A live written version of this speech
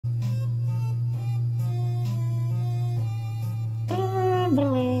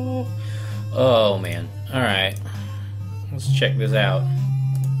Oh man. Alright. Let's check this out.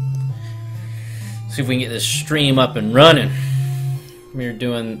 See if we can get this stream up and running. We're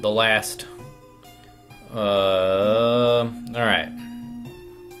doing the last... Alright.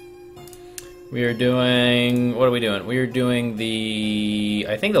 We are doing... What are we doing? We are doing the...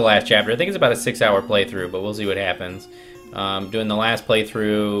 I think the last chapter. I think it's about a 6-hour playthrough, but we'll see what happens. Doing the last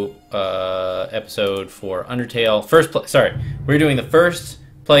playthrough episode for Undertale. Sorry. We're doing the first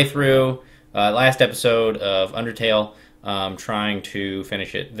playthrough, last episode of Undertale. Trying to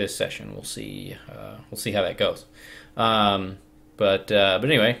finish it this session. We'll see how that goes. But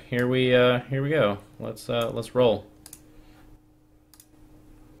anyway, here we go. Let's roll.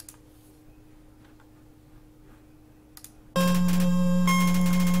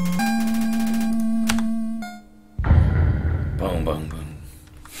 Boom, boom, boom.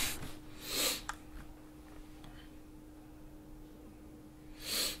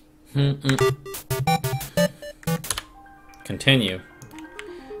 Continue.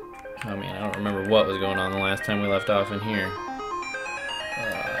 Oh man, I don't remember what was going on the last time we left off in here.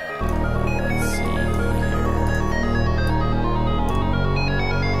 Let's see here.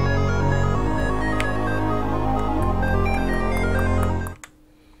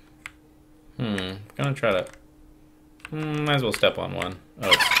 Gonna try to... might as well step on one.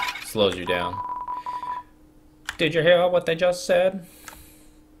 Oh, it slows you down. Did you hear what they just said?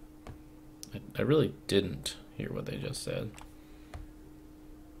 I really didn't hear what they just said.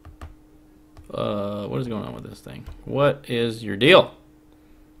 What is going on with this thing? What is your deal?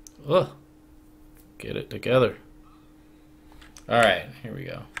 Ugh. Get it together. Alright, here we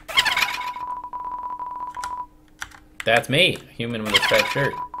go. That's me, a human with a striped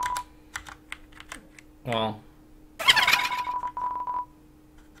shirt. Well,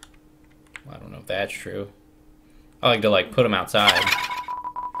 I don't know if that's true. I like to put them outside.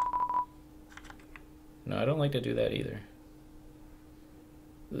 No, I don't like to do that either.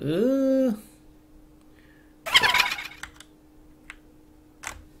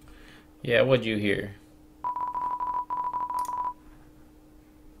 Yeah, what'd you hear?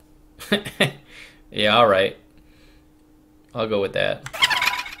 Yeah, alright. I'll go with that.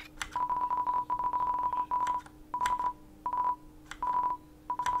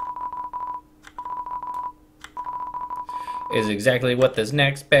 Is exactly what this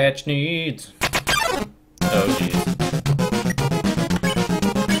next batch needs. Oh, jeez.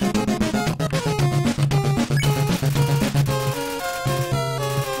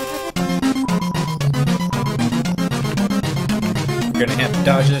 We're gonna have to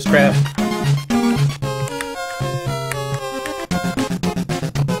dodge this crap.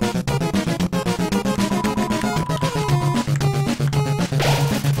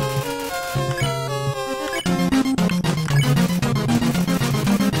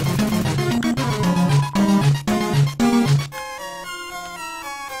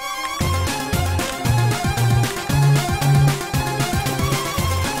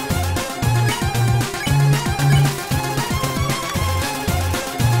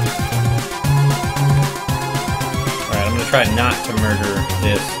 Try not to murder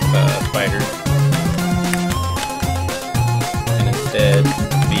this spider, and instead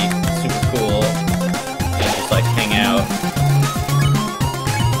be super cool and just hang out.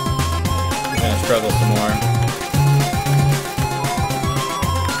 I'm gonna struggle some more.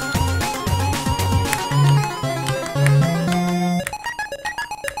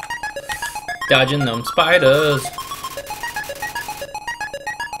 Dodging them spiders.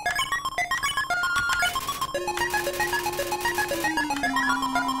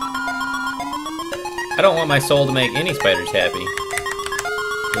 I don't want my soul to make any spiders happy.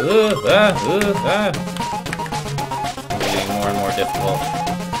 It's getting more and more difficult.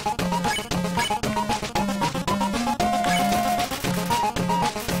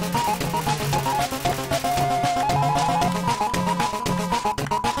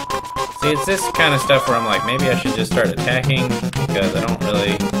 See, it's this kind of stuff where I'm like, maybe I should just start attacking, because I don't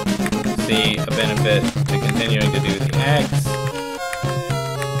really see a benefit to continuing to do the axe.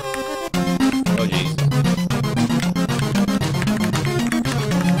 Oh, jeez.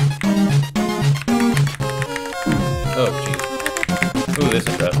 Oh, jeez. Ooh, this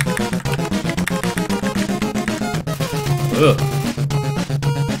is rough. Ugh.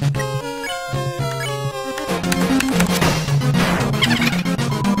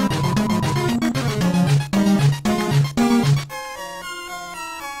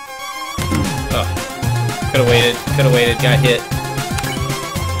 Oh. Could've waited, got hit.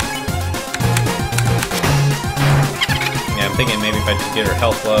 Yeah, I'm thinking maybe if I just get her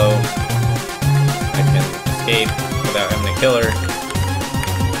health low, I can escape without having to kill her.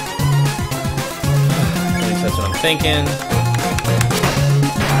 That's what I'm thinking.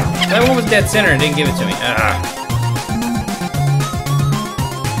 That one was dead center and didn't give it to me. Ah.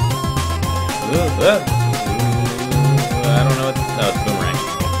 Ooh, I don't know what... No, it's boomerang.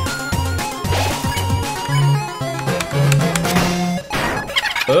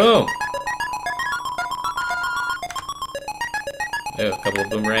 Boom! Oh, a couple of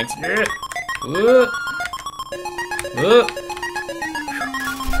boomerangs. Ooh. Ooh.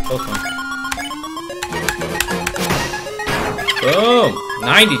 Close one. Boom!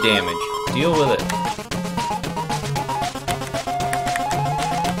 90 damage. Deal with it.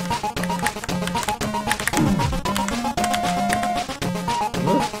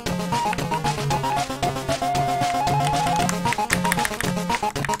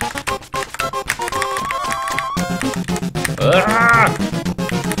 Ah!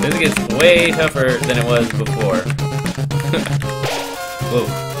 This gets way tougher than it was before. Whoa,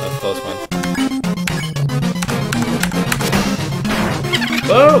 that's a close one.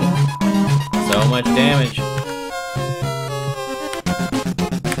 Boom! So much damage.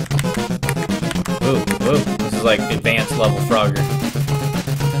 Ooh, ooh. This is like advanced level Frogger.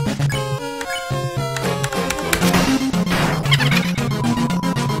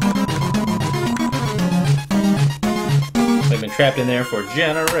 They've been trapped in there for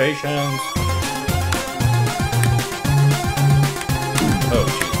generations. Oh,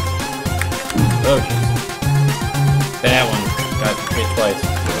 jeez. Oh, jeez. That one got hit twice.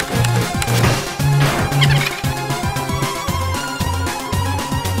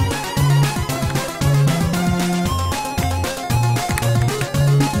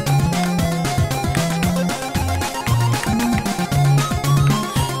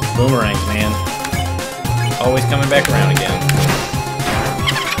 Boomerangs, man. Always coming back around again.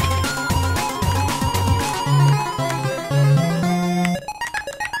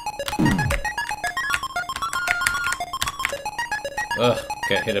 Ugh,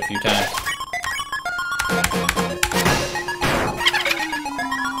 got hit a few times.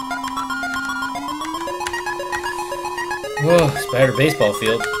 Whoa, spider baseball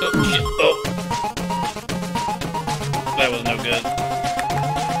field. Oh, shit. Oh. That was no good.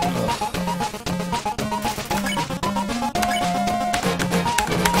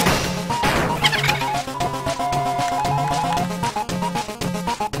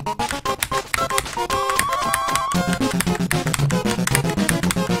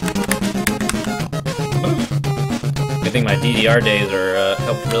 I think my DDR days are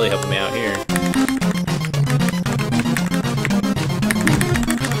really helping me out here.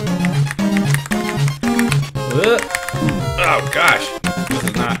 Oh gosh, this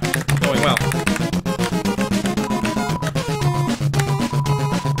is not going well.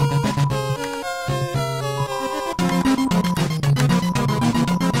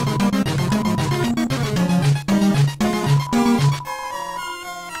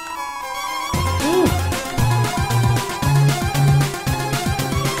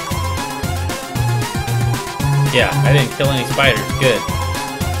 Yeah, I didn't kill any spiders. Good.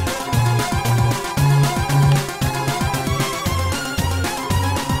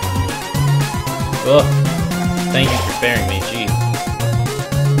 Ugh. Thank you for sparing me, jeez.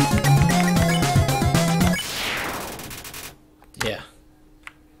 Yeah.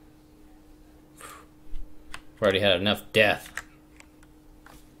 We've already had enough death.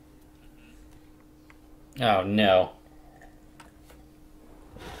 Oh no.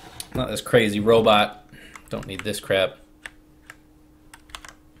 Not this crazy robot. Don't need this crap.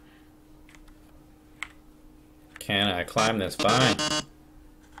 Can I climb this vine?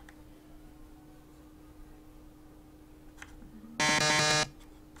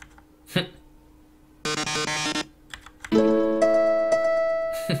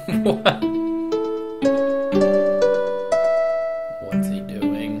 What? What's he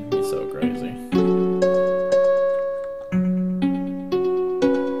doing? He's so crazy.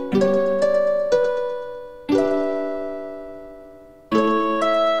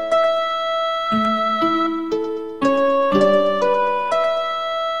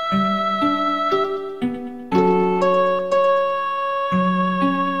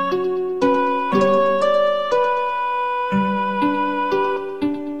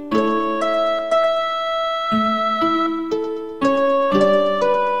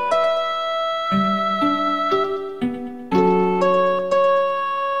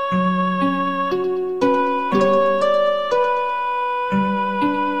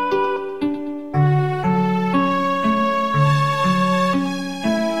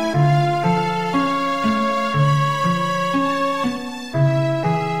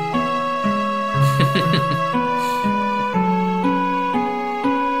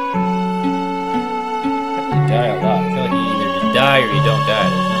 don't die.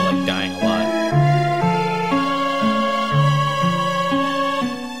 There's no, like, dying a lot.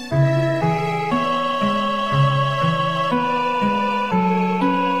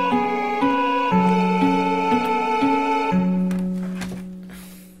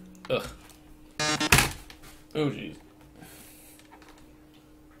 Ugh. Oh, jeez.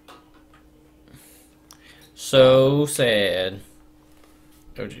 So sad.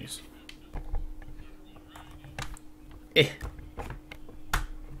 Oh, jeez. Eh.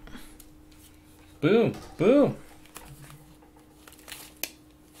 Boom. Boom.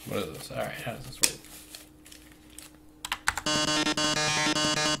 What is this? Alright, how does this work?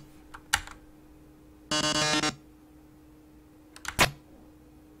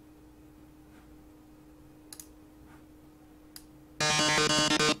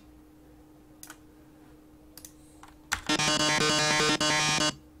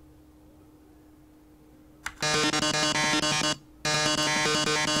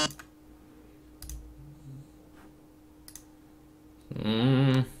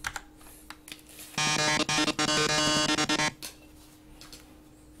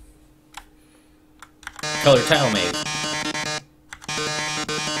 Color tile maze.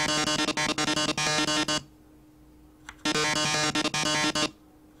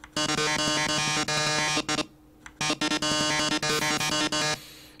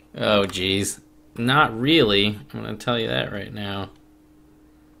 Oh, geez. Not really. I'm going to tell you that right now.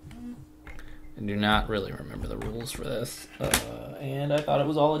 I do not really remember the rules for this. And I thought it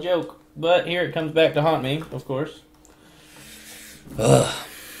was all a joke. But here it comes back to haunt me, of course. Ugh.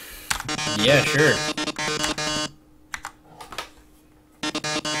 Yeah, sure.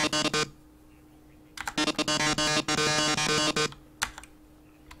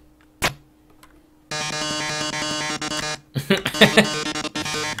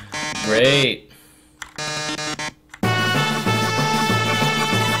 Great.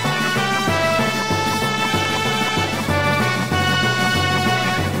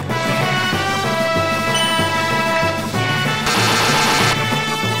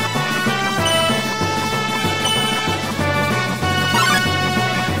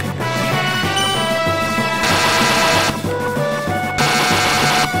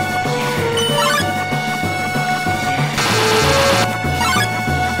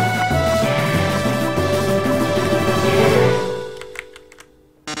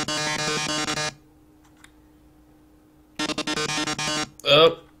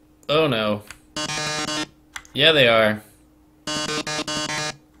 Oh. Oh no. Yeah, they are.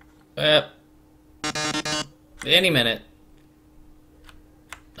 Any minute.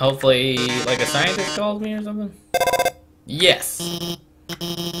 Hopefully, like a scientist calls me or something? Yes!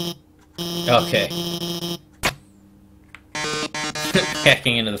 Okay.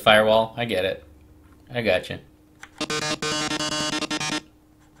 Hacking into the firewall. I get it. I gotcha.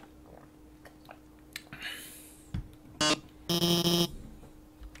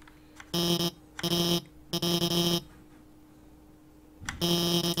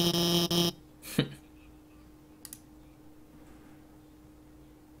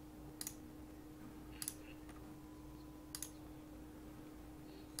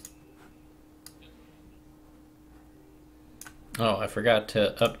 Oh, I forgot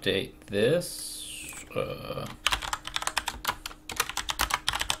to update this.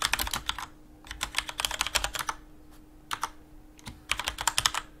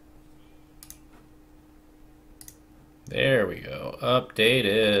 There we go.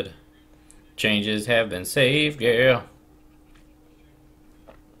 Updated. Changes have been saved, yeah.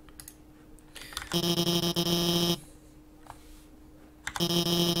 Did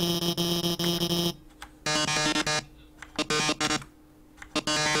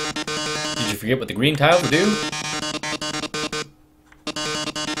you forget what the green tiles do?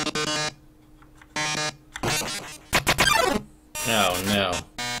 Oh no.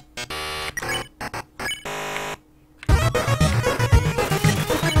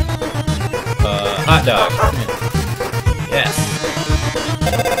 Hot dog. Yes.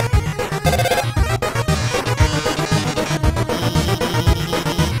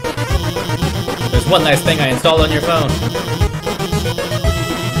 There's one nice thing I installed on your phone.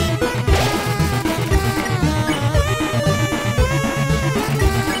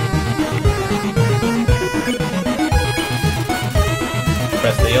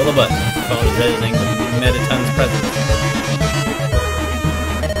 Press the yellow button. The phone is resonating with Metaton's presence.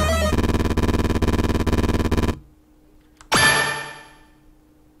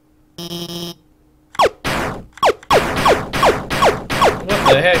 What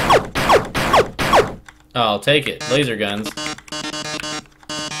the heck? Oh, I'll take it. Laser guns.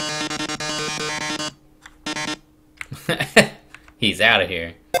 He's out of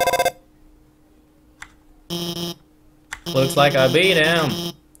here. Looks like I beat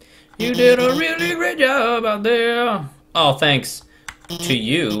him. You did a really great job out there. Oh, thanks to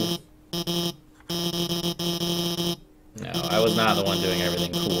you. No, I was not the one doing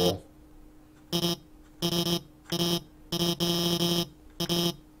everything cool.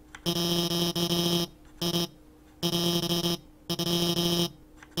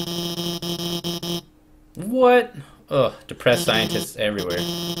 What? Ugh, depressed scientists everywhere.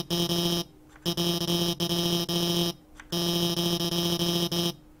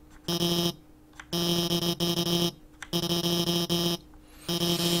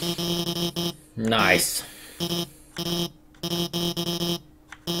 Nice.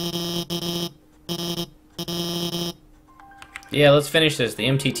 Yeah, let's finish this. The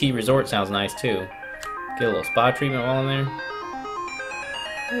MTT Resort sounds nice too. Get a little spa treatment while I'm there.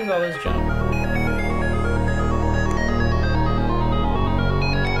 Where's all this junk?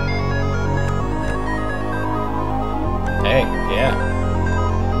 Hey, yeah.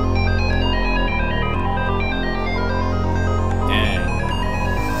 Dang.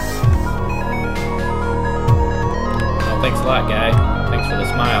 Well, thanks a lot, guy. Thanks for the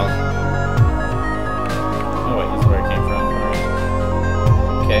smile. Oh, wait, this is where it came from. Alright.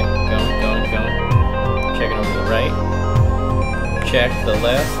 Okay, going. Checking over to the right. Check the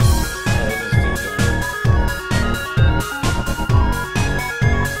left.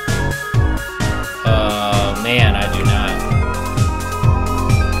 Man, I do not.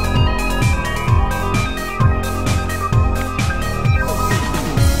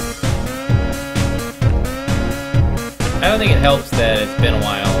 I don't think it helps that it's been a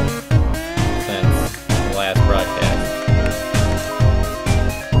while since the last broadcast.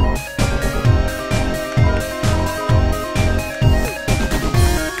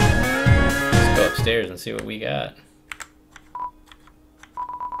 Let's go upstairs and see what we got.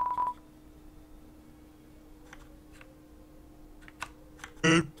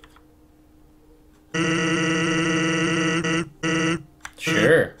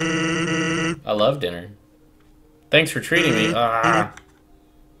 Sure. I love dinner. Thanks for treating me. Ah.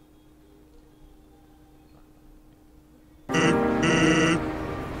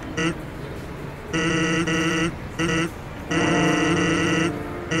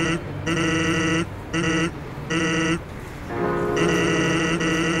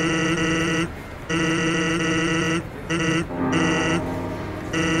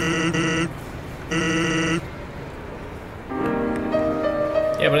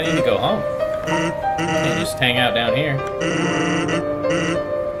 Yeah, but I need to go home. Can't just hang out down here.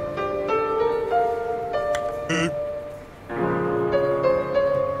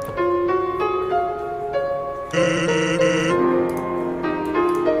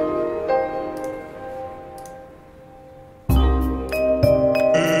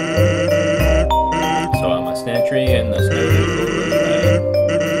 So I'm a snatchery and the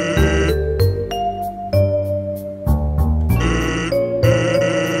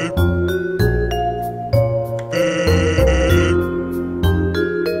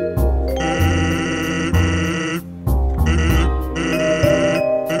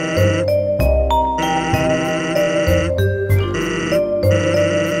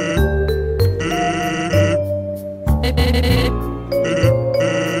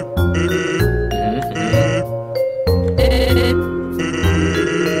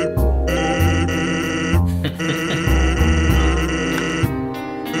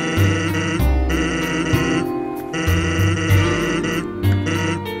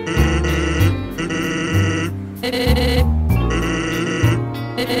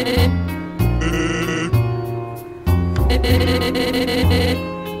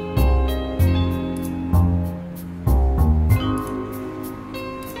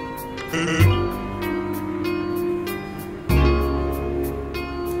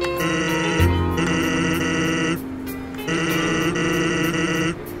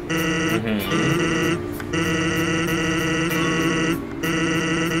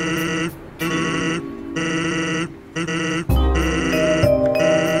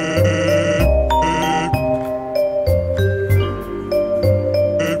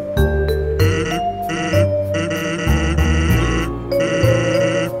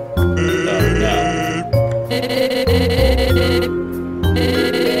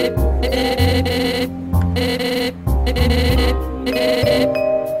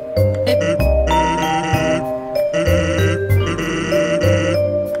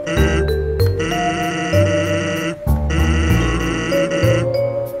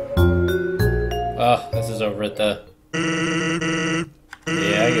Oh, this is over at the...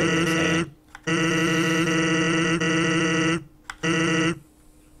 Yeah, I get what you're saying.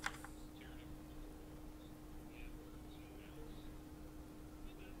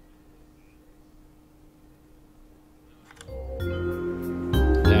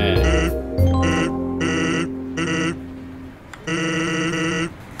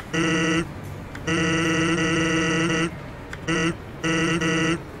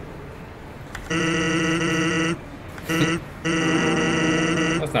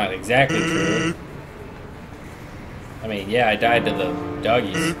 That's not exactly true. I mean, yeah, I died to the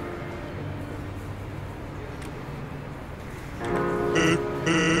doggies.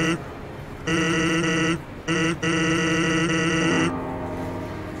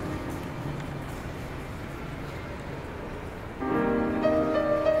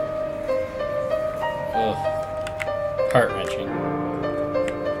 Ugh. Heart-wrenching.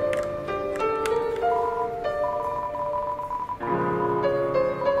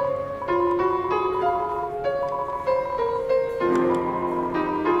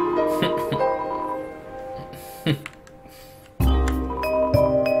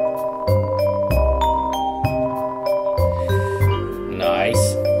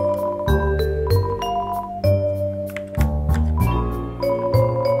 Nice.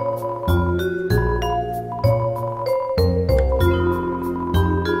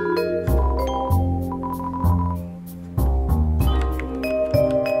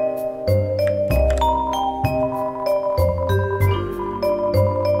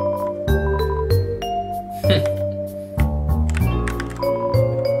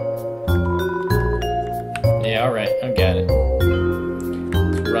 Yeah, alright, I got it.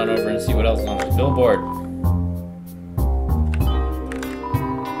 Let's run over and see what else is on this billboard.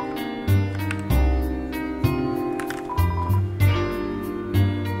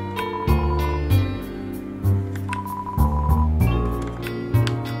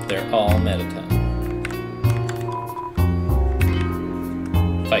 They're all Mettaton.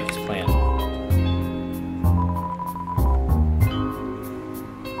 Fight his plan.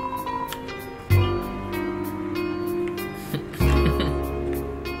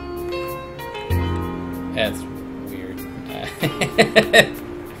 That's weird.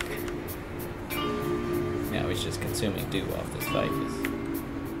 Now he's just consuming dew off this ficus.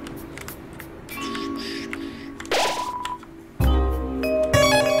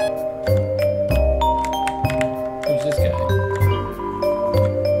 Who's this guy?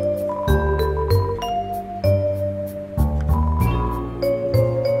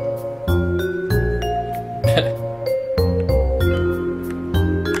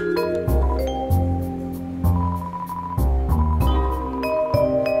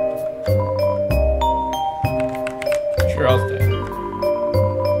 Sure, I'll stay.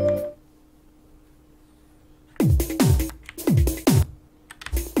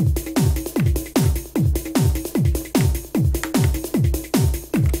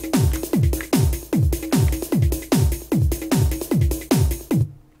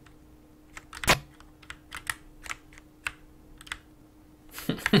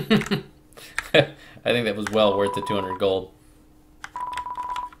 I think that was well worth the 200 gold.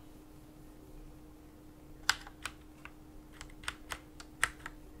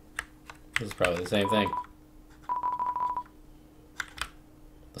 This is probably the same thing.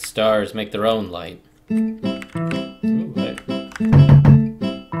 The stars make their own light. Ooh, hey.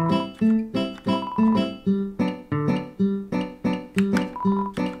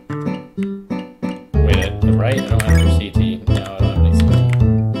 Wait, at the right? I don't have your CT. No, I don't have any CT.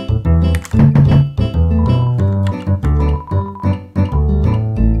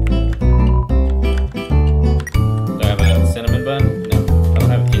 Do I have a cinnamon bun? No, I don't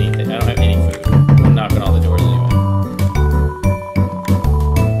have anything. I don't have any food. I'm knocking all the doors anyway.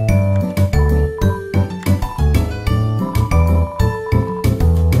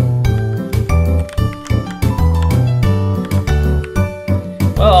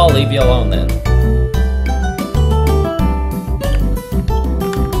 Well, I'll leave you alone then.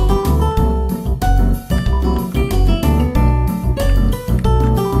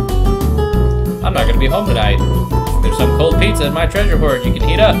 I'm not gonna be home tonight. There's some cold pizza in my treasure hoard you can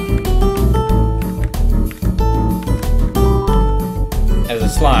heat up. As a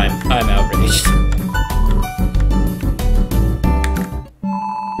slime, I'm outraged.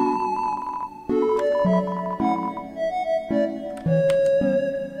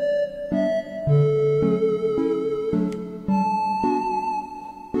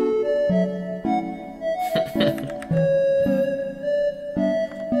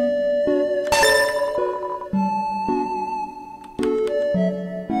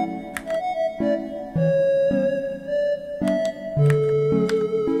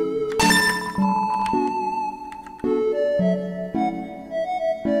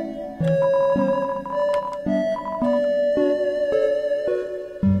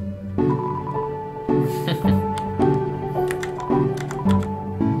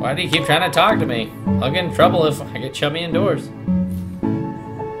 Why do you keep trying to talk to me? I'll get in trouble if I get chummy indoors.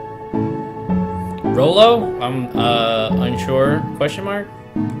 Rolo? I'm unsure. Question mark?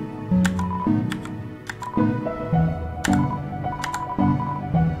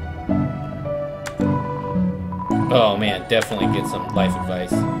 Oh man, definitely get some life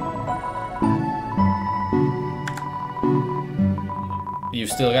advice. You've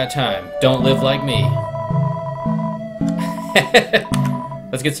still got time. Don't live like me.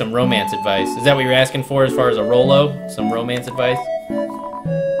 Let's get some romance advice. Is that what you're asking for as far as a Rolo? Some romance advice?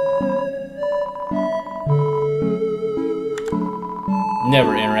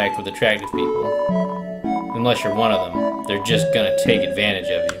 Never interact with attractive people. Unless you're one of them. They're just gonna take advantage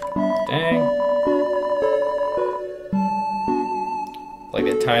of you. Dang. Like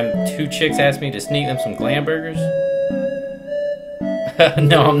that time 2 chicks asked me to sneak them some glam burgers?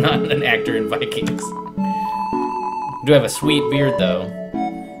 No, I'm not an actor in Vikings. Do have a sweet beard, though.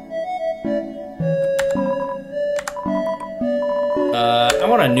 I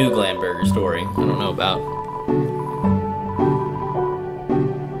want a new glam burger story. I don't know about.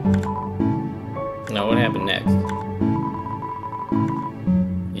 No, what happened next?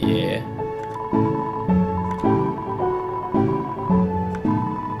 Yeah.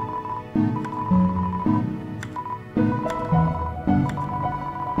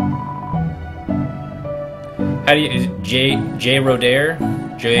 How do you, is it J Roder?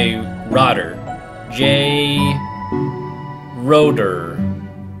 J Rodder. J Roder.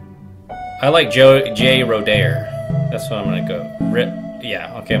 I like J Roder. That's what I'm gonna go.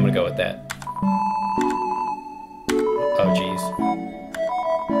 Yeah, okay, I'm gonna go with that. Oh jeez.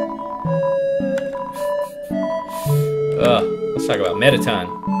 Let's talk about Mettaton.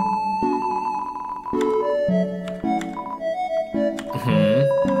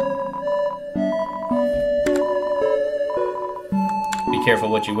 Be careful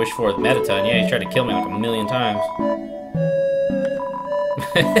what you wish for with Mettaton. Yeah, he's tried to kill me like 1,000,000 times.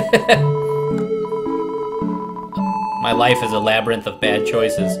 My life is a labyrinth of bad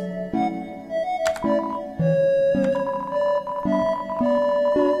choices.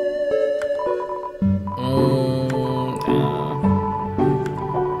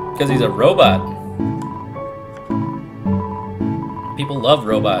 Because he's a robot. People love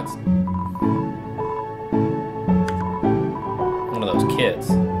robots. One of those kids.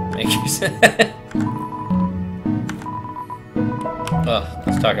 Make you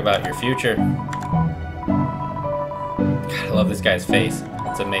let's talk about your future. God, I love this guy's face.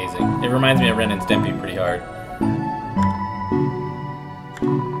 It's amazing. It reminds me of Ren and Stimpy pretty hard.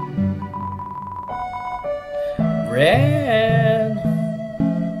 Ren!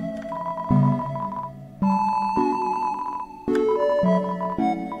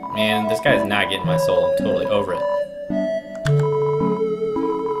 Man, this guy's not getting my soul. I'm totally over it.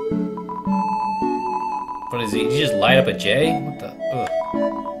 What is he? Did he just light up a J? What the? Ugh.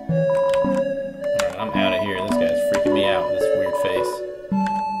 Alright, I'm out of here. This guy's freaking me out with this weird face.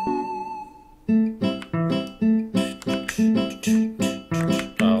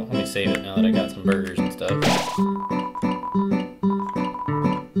 Oh, let me save it now that I got some burgers and stuff.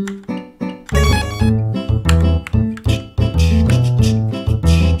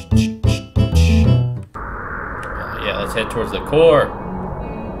 Yeah, let's head towards the core.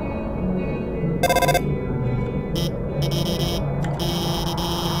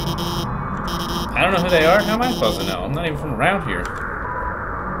 I don't know who they are. How am I supposed to know? I'm not even from around here.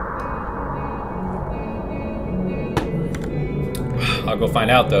 I'll go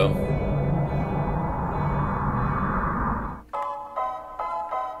find out, though.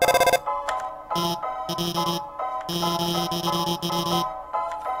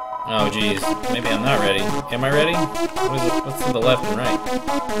 Oh, geez. Maybe I'm not ready. Am I ready? What's to the left and right?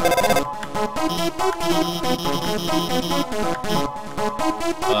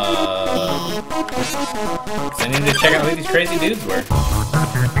 I need to check out who these crazy dudes were. Let's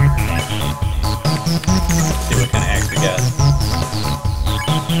see what kind of axe we got.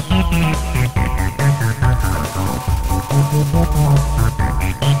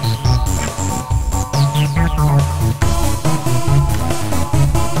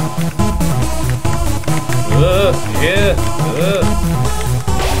 Yeah.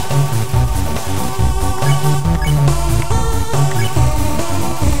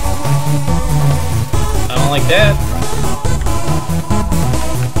 I don't like that.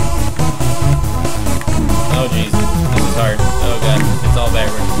 Oh jeez, this is hard. Oh god, it's all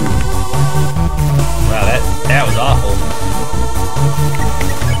backwards. Wow, that was awful.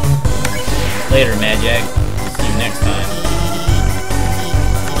 Later, Mad Jack. See you next time.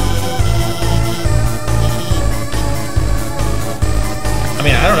 I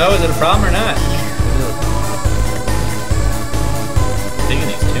mean, I don't know, is it a problem or not? I'm digging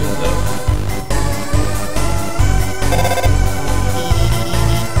these tunes, though.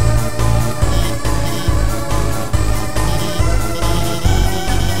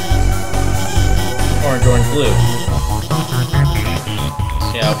 Orange, blue.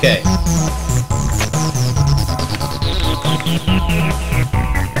 Okay. It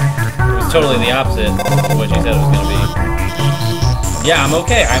was totally the opposite of what you said it was gonna be. Yeah, I'm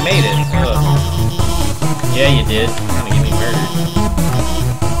okay. I made it. Ugh. Yeah, you did. You're trying to get me murdered.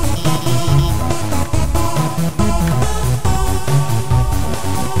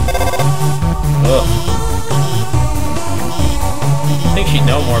 Ugh. I think she'd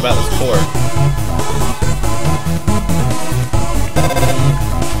know more about this court.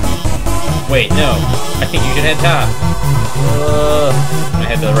 Wait, no. I think you should head top. I'm gonna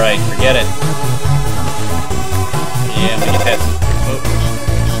head to the right. Forget it. Yeah, I'm gonna get past. Oh.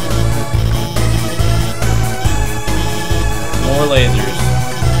 More lasers.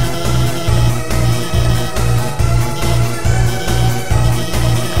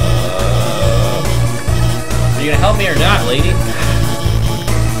 Are you gonna help me or not, lady?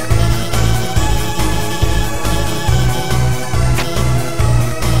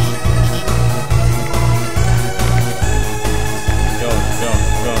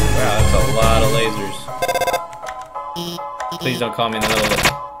 Please don't call me in the middle of it.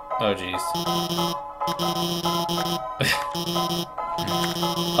 Oh, jeez.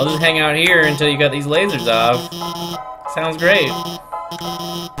 I'll just hang out here until you got these lasers off. Sounds great.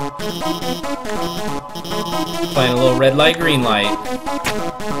 Playing a little red light, green light.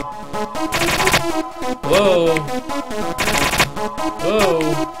 Whoa. Whoa.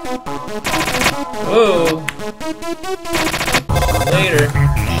 Whoa. Later.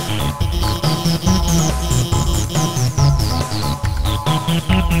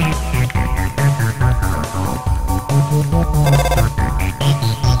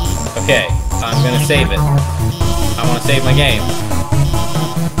 Okay, I'm gonna save it. I want to save my game.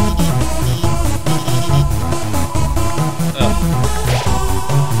 Ugh.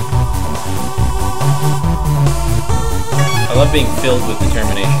 I love being filled with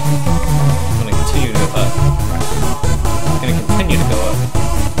determination. I'm gonna continue to go up. I'm gonna continue to go up.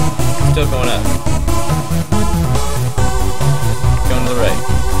 Still going up. Going to the right.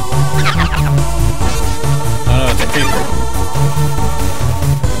 Oh no, it's a creeper.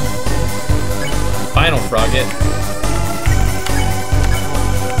 Final frog it.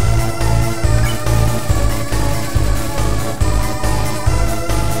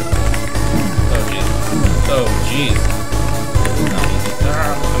 Oh jeez. Oh jeez.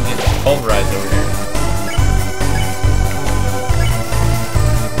 I'm getting pulverized over here.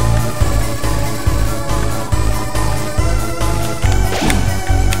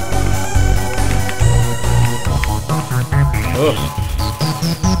 Oh.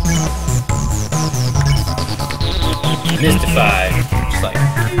 Mystified. Just like.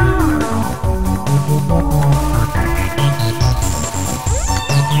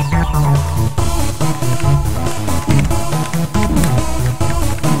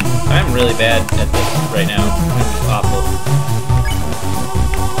 I'm really bad at this right now. It's awful.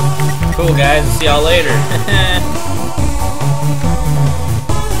 Cool guys, see y'all later.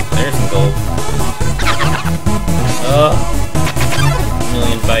 There's some gold. Oh. A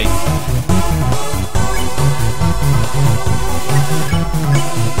million bites.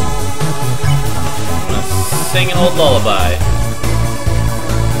 Sing an old lullaby.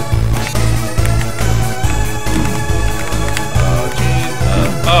 Oh jeez.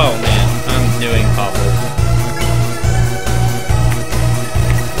 Oh man, I'm doing awful.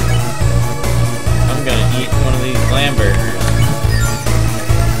 I'm gonna eat one of these lamb burgers.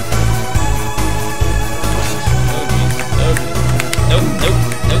 Oh jeez. Oh jeez. Nope. Nope.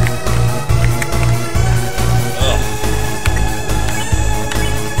 Nope.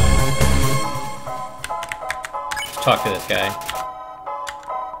 Talk to this guy.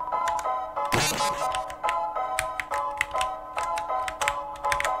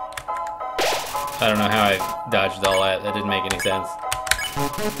 I don't know how I dodged all that. That didn't make any sense. I'm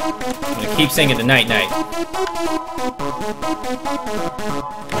gonna keep singing the night night.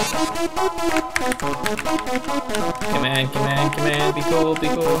 Come on, come on, come on. Be cool, be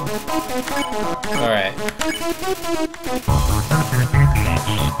cool. Alright.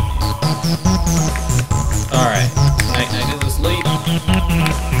 Alright. Night night is asleep.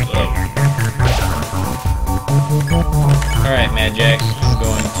 Alright, Mad Jack. I'm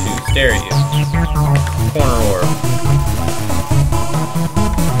going to stare at you. Corner orb.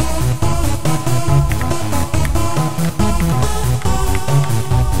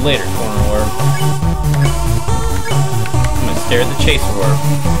 Later, corner orb. I'm gonna stare at the chase orb.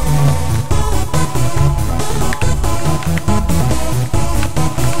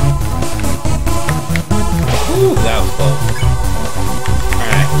 Ooh, that was close.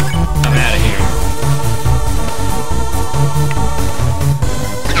 Alright, I'm out of here.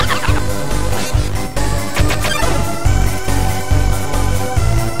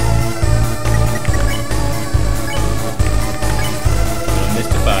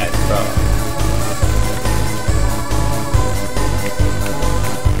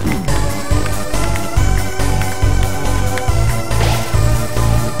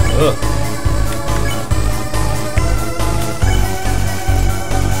 Ugh.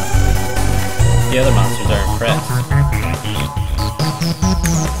 The other monsters are impressed.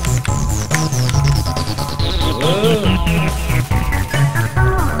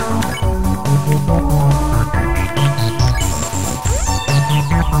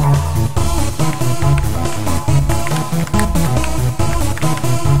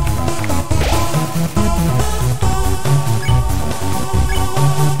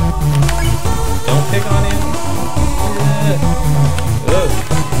 Don't pick on him.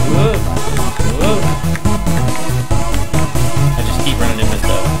 I just keep running into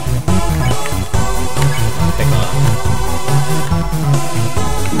stuff. Pick on him.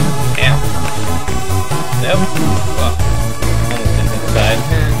 Ow. Nope. Oh. Almost didn't hit the side.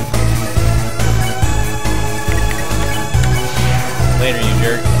 Later, you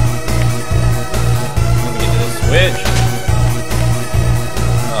jerk. Let me get to this switch.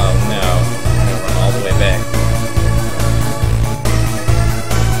 Oh no. I'm gonna run all the way back.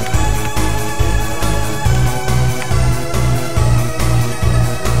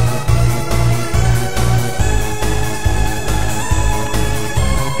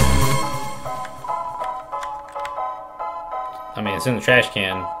 I mean, it's in the trash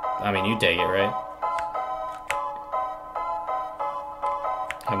can. I mean, you take it, right?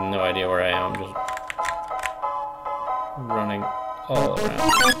 I have no idea where I am. I'm just running all around.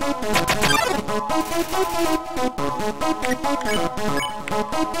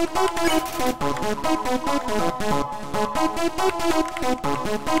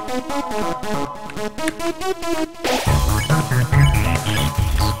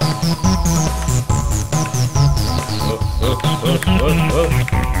 Whoa.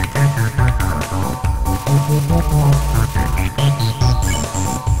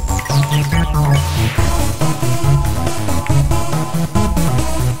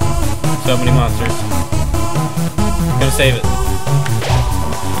 So many monsters. Gonna save it.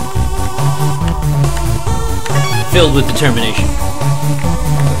 Filled with determination.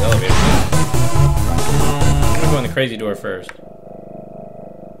 Elevator. I'm gonna go in the crazy door first.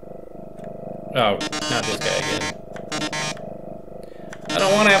 Oh, not this guy again. I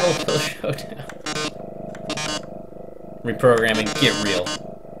don't want to have a little showdown. Reprogramming, get real.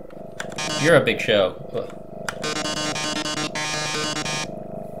 You're a big show. Ugh.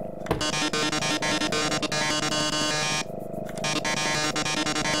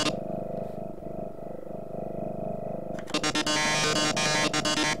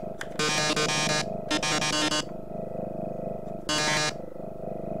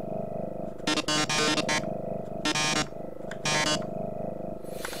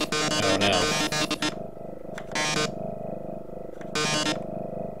 Oh no.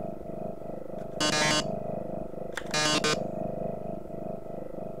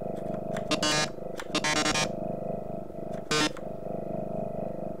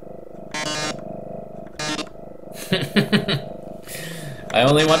 I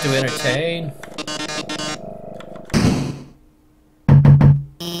only want to entertain.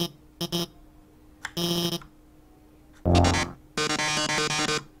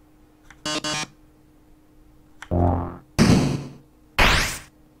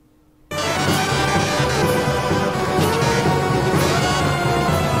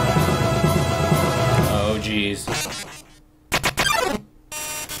 Oh, jeez.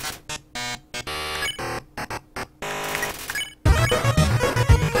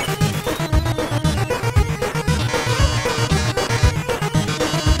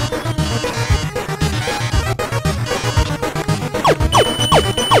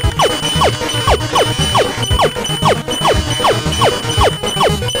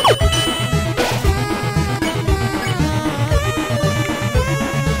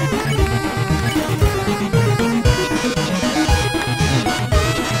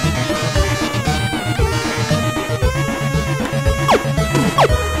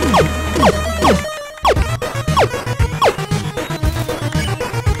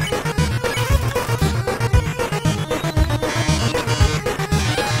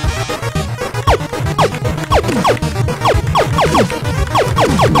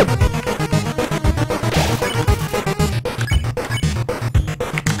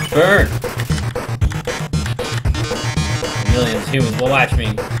 Burn! Millions of humans will watch me.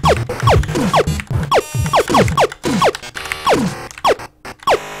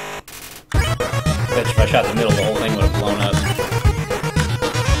 Bet if I shot the middle, the whole thing would have blown up.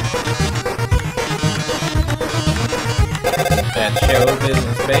 That show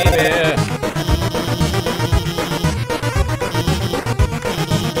business, baby!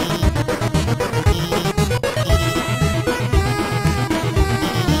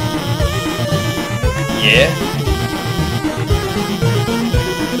 Yeah.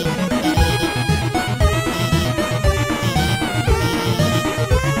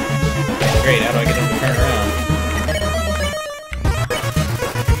 Great, how do I get them to turn around?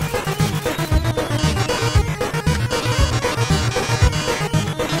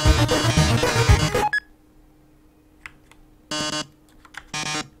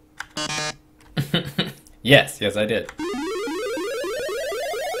 Yes, I did.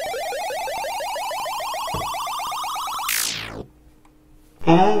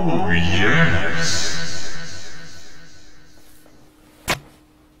 Oh, yes.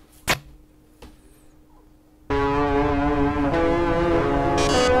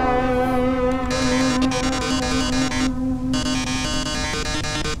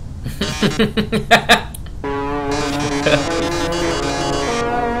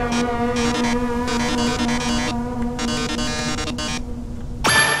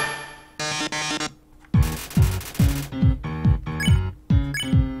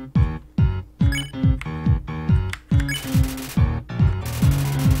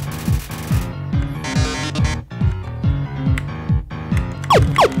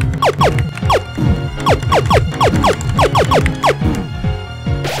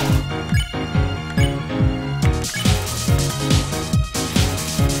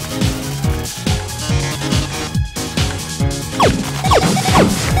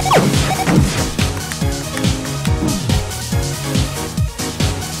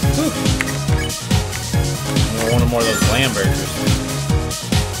 One more of those lamb burgers.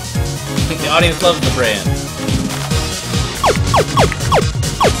 The audience loves the brand.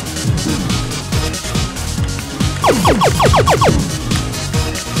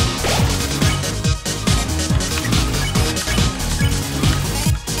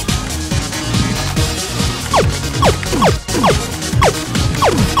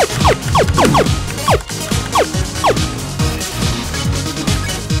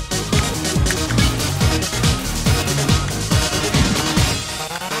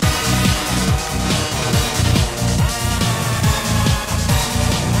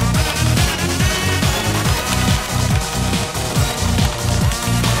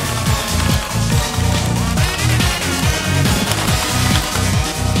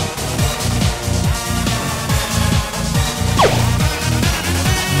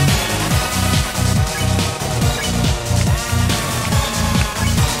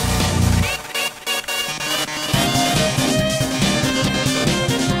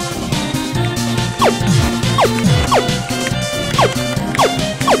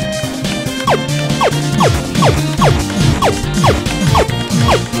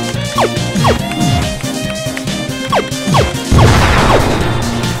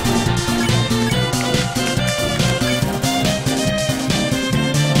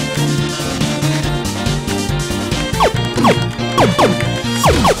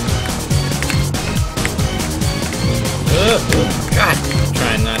 God, I'm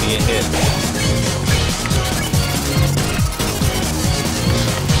trying not to get hit.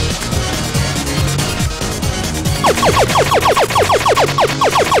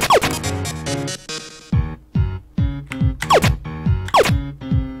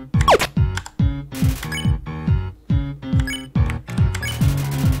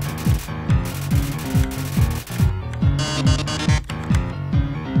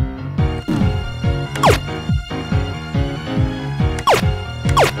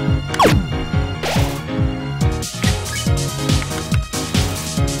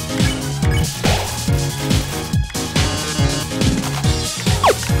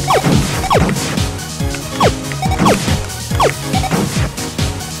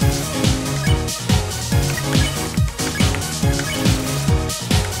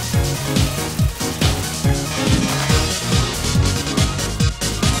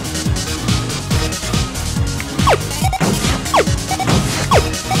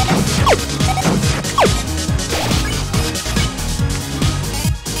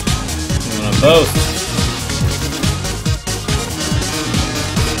 Both.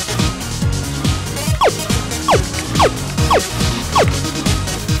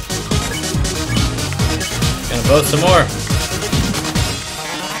 Gonna boast some more.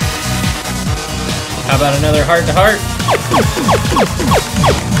 How about another heart to heart?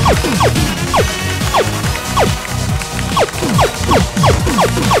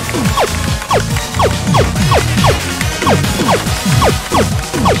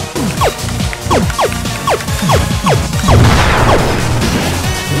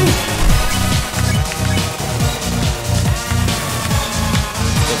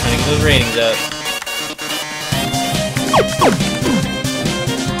 Still trying to get those ratings up.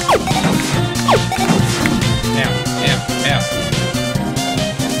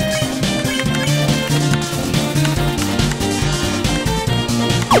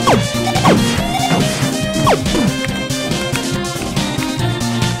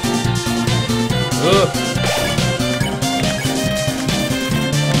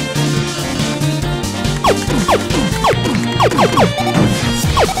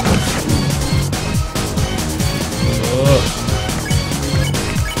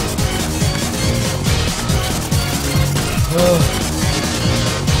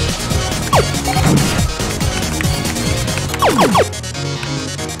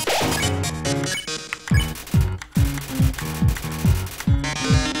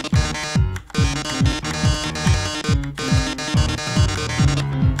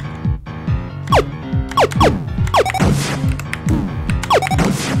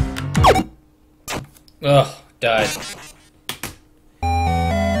 Ugh, died.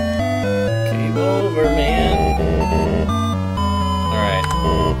 Game over, man. Alright.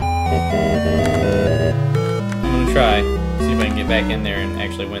 I'm gonna try. See if I can get back in there and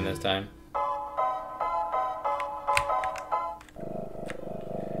actually win this time.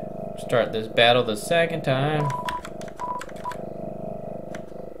 Start this battle the second time.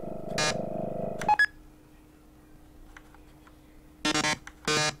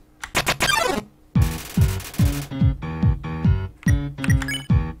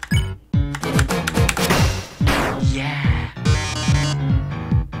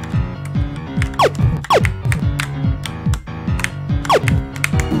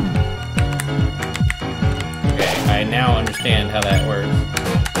 I now understand how that works.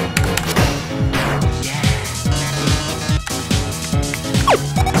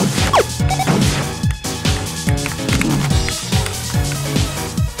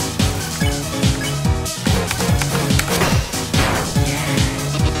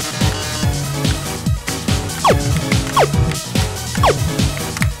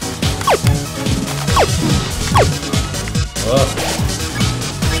 Whoa.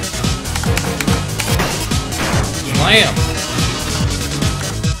 Slam!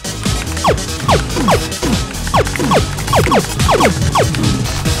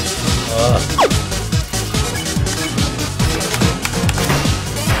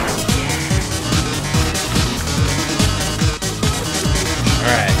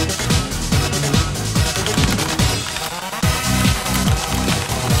 Alright.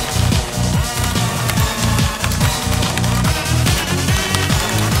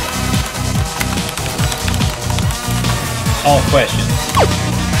 All questions.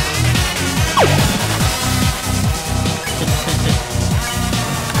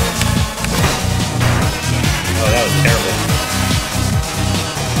 Oh, that was terrible.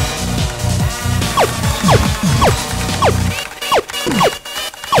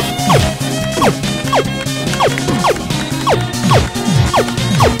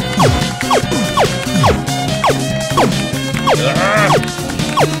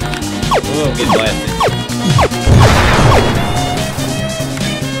 Whoa, get blasted.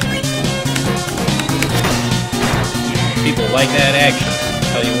 People like that action,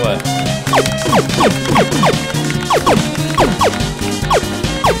 tell you what.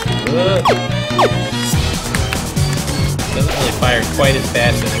 Doesn't really fire quite as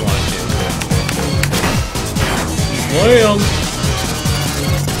fast as you want it to. Slam!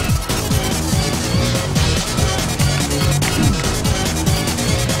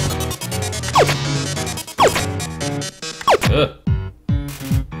 Ugh.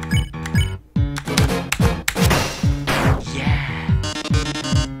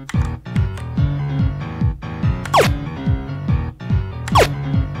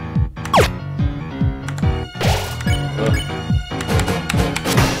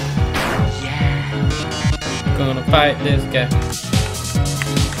 Gonna fight this guy.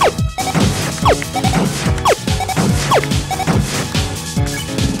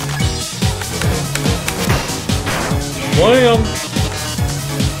 Wham!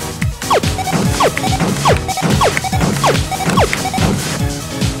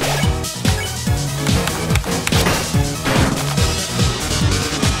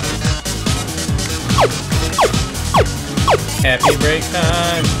 Happy break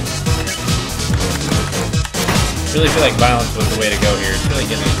time! Really feel like violence was the way to go here. It's really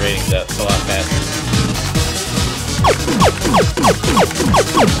getting those ratings up a lot faster.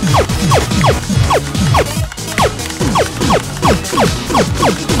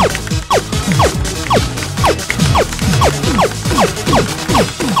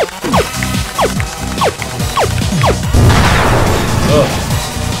 Ugh.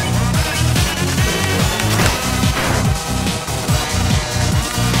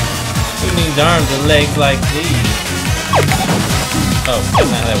 Who needs arms and legs like these? Oh, that's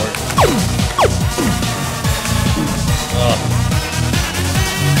not how that works. Oh.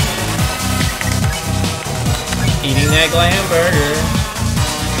 Eating that glam burger.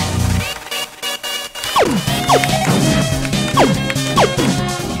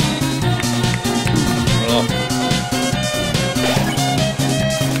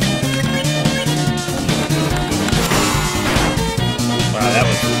 that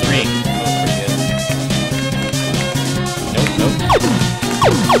was 3. That was pretty good. Nope, nope.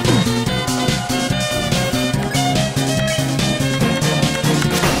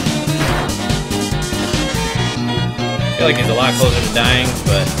 I feel like he's a lot closer to dying,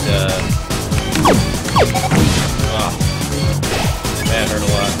 but oh, that hurt a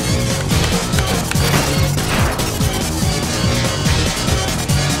lot.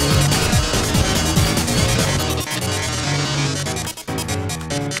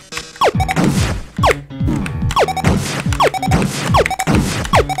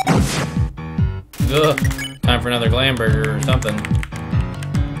 Ugh, time for another glam burger or something.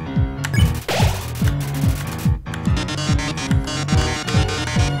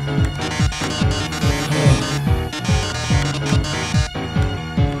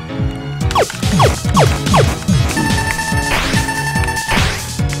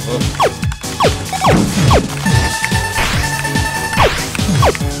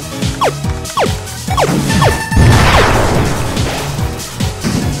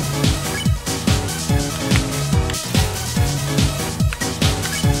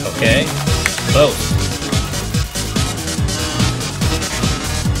 Okay, close.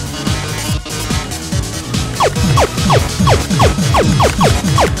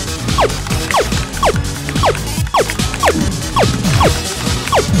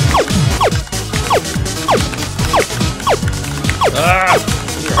 Ah!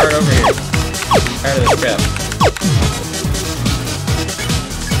 You're hard over here. Tired of this crap.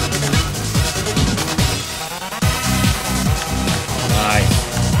 Nice.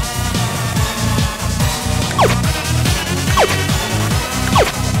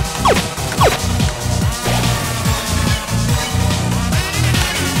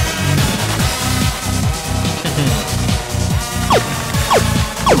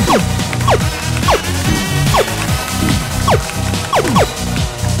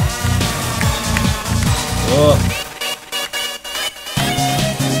 Oh.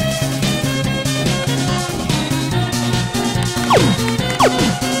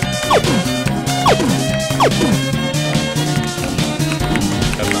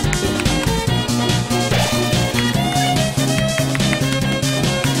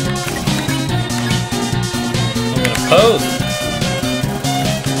 I'm gonna pose.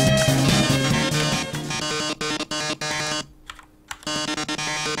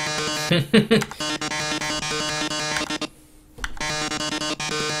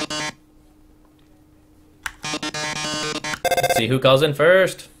 Let's see who calls in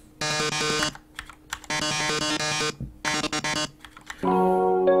first.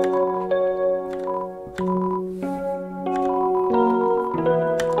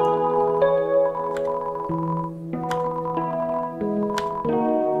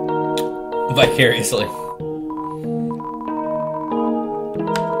 Vicariously.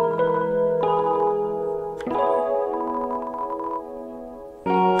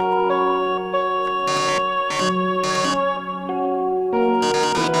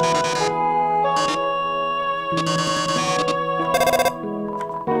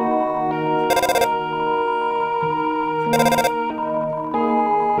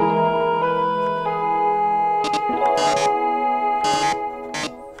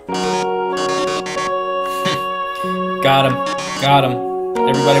 Got him. Got him.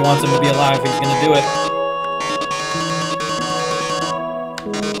 Everybody wants him to be alive. He's gonna do it.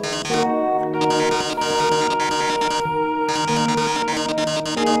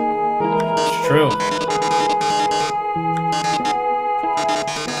 It's true.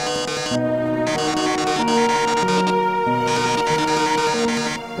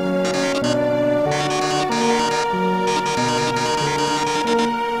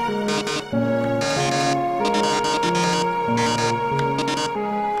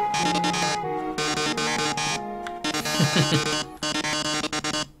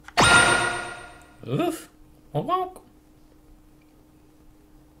 Oof. Wonk wonk.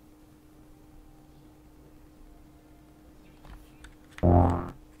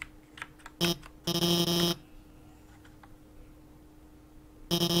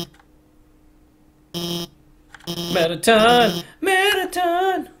 Metaton!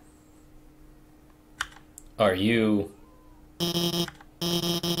 Metaton! Are you...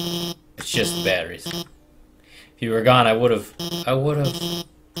 It's just the batteries. If you were gone, I would've...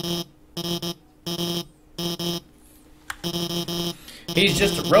 He's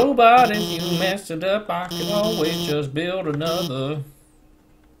just a robot and you messed it up. I can always just build another.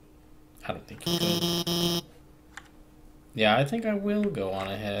 I don't think you could. Yeah, I think I will go on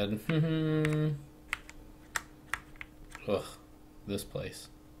ahead. Ugh, this place.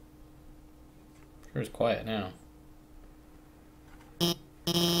 Sure is quiet now.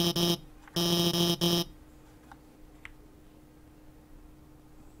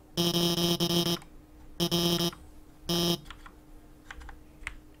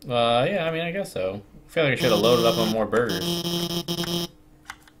 guess so. I feel like I should have loaded up on more burgers.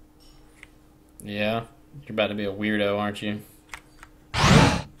 Yeah, you're about to be a weirdo, aren't you?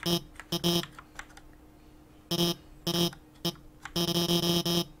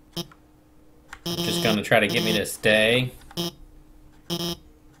 Just gonna try to get me to stay.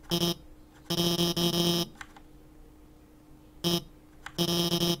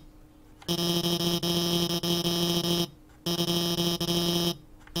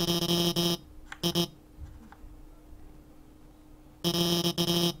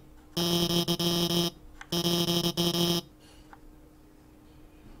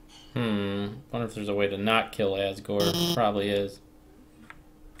 Wonder if there's a way to not kill Asgore. Probably is.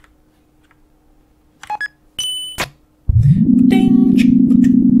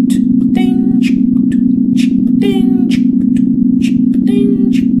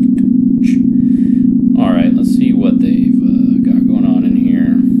 Alright, let's see what they've got going on in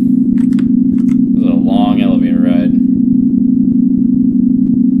here. This is a long elevator ride.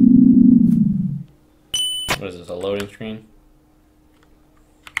 What is this, a loading screen?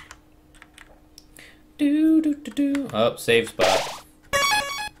 Oh, save spot.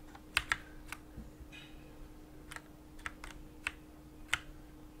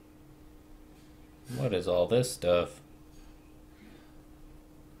 What is all this stuff?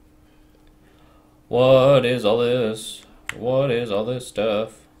 What is all this? What is all this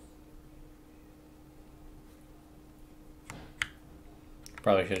stuff?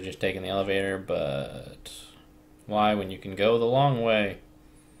 Probably should have just taken the elevator, but why when you can go the long way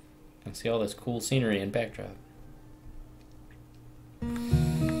and see all this cool scenery and backdrop? Ooh,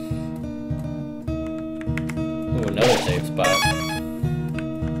 another save spot. Oh,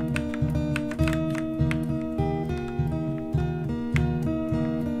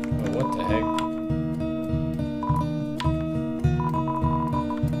 what the heck?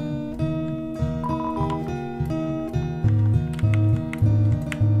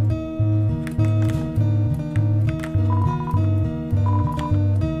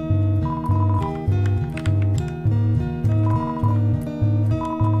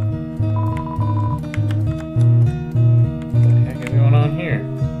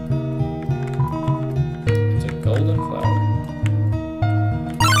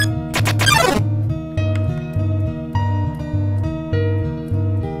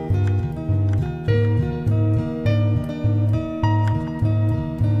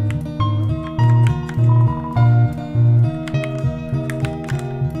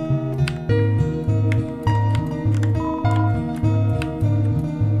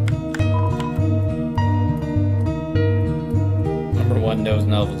 Nose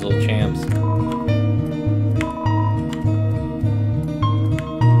and Elvin's little champs.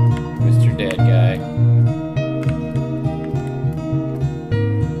 Mr. Dead Guy.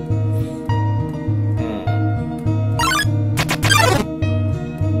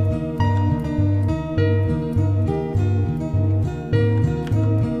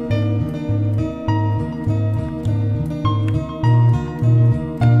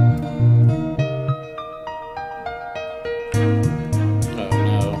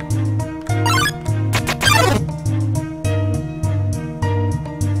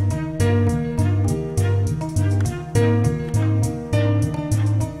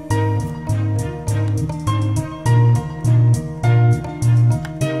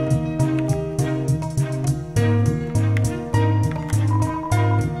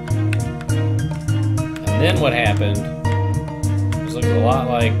 Then what happened? This looks a lot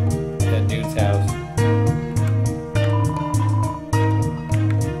like that dude's house.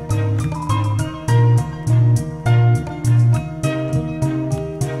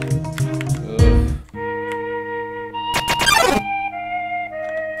 Oof.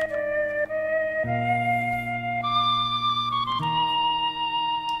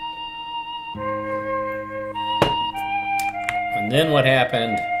 And then what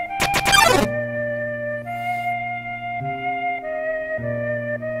happened?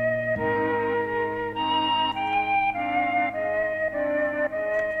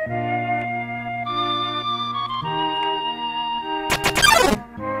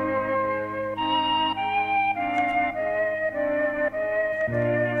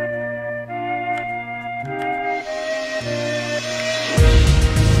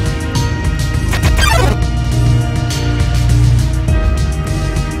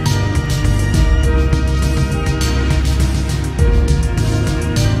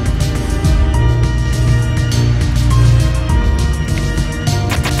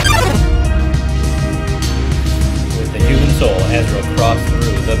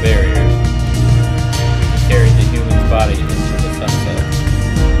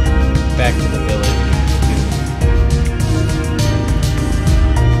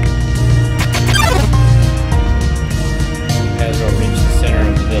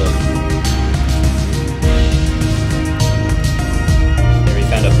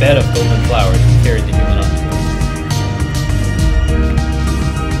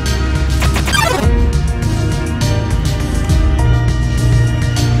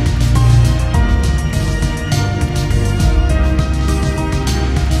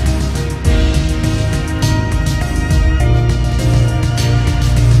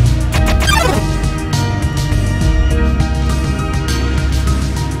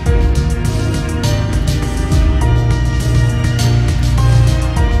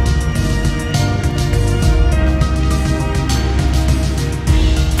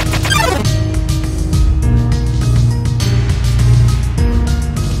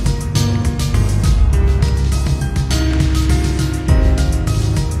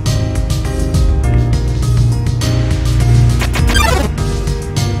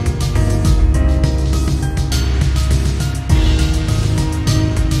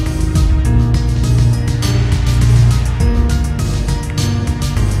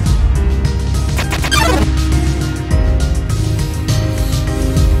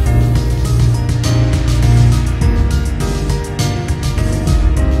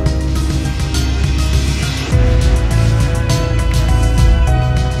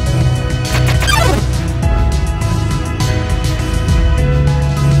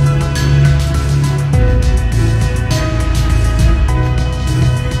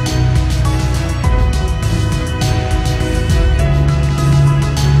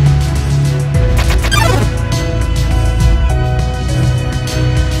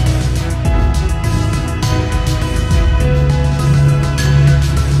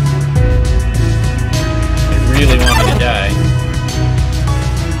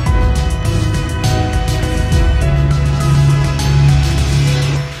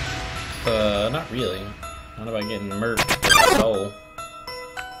 really. Not about getting murked for the soul.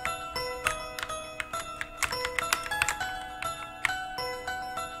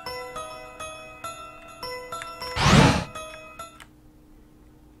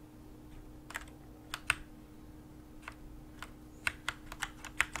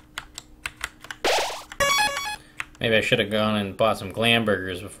 Maybe I should have gone and bought some glam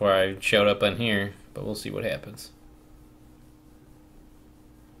burgers before I showed up on here, but we'll see what happens.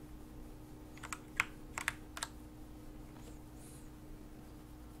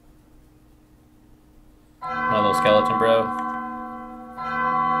 Hello, skeleton bro.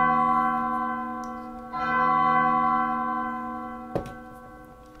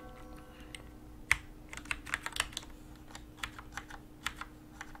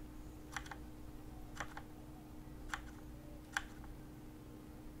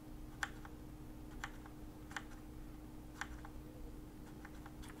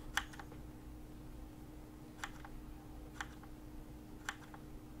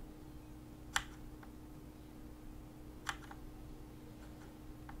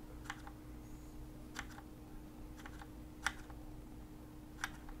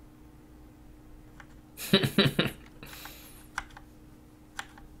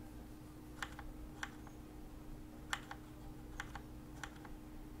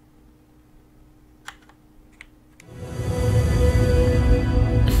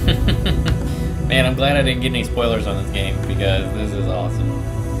 Man, I'm glad I didn't get any spoilers on this game because this is awesome.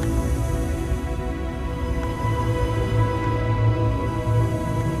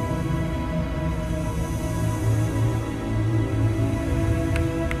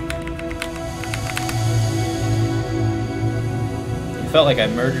 It felt like I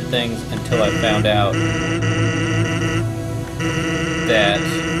murdered things until I found out that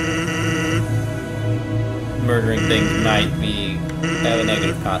murdering things might have a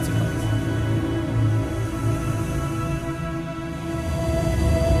negative consequence.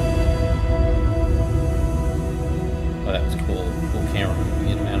 Oh, that was cool. Cool camera.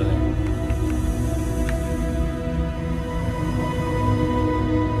 Get him out of there.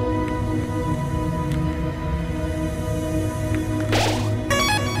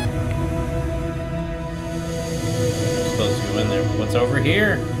 I'm supposed to go in there. What's over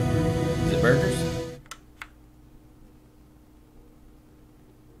here? Is it burgers?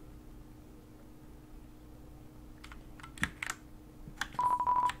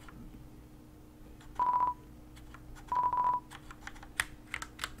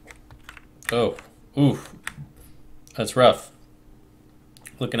 Oh, oof. That's rough.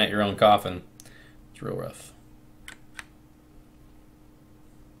 Looking at your own coffin. It's real rough.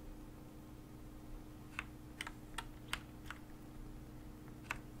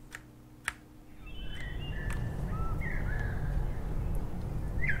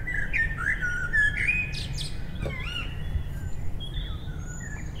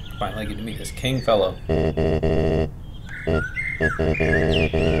 Finally get to meet this king fellow.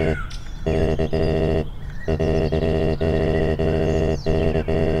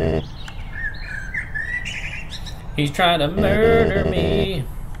 He's trying to murder me.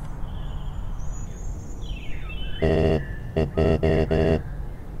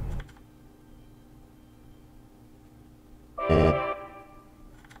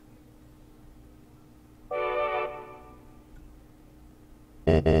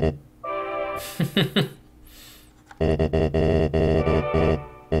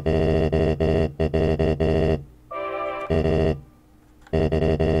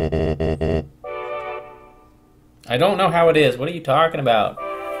 I don't know how it is. What are you talking about?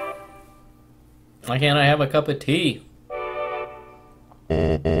 Why can't I have a cup of tea?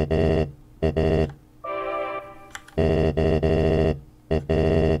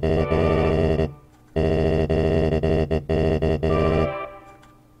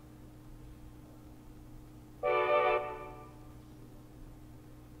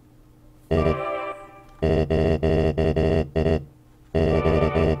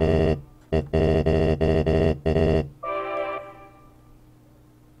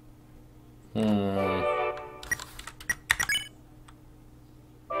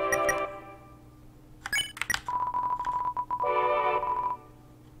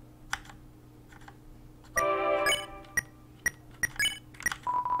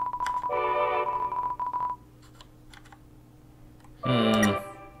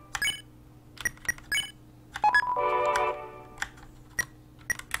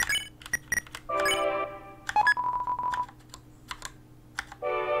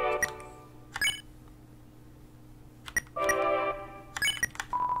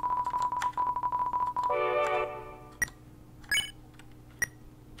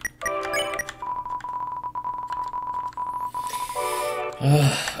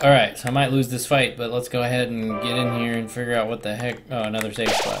 Alright, so I might lose this fight, but let's go ahead and get in here and figure out what the heck... Oh, another save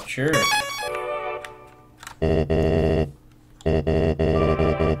spot. Sure.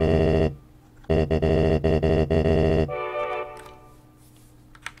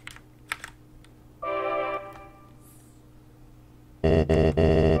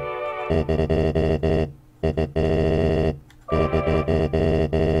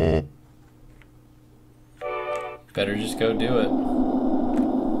 Better just go do it.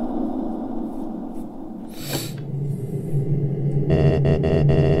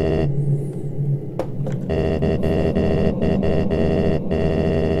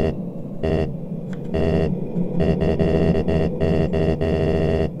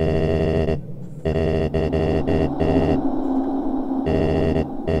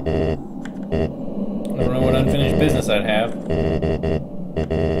 I don't know what unfinished business I'd have.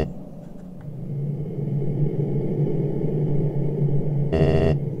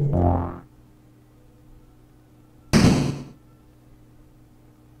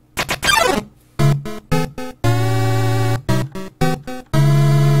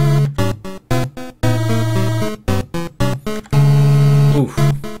 Oof.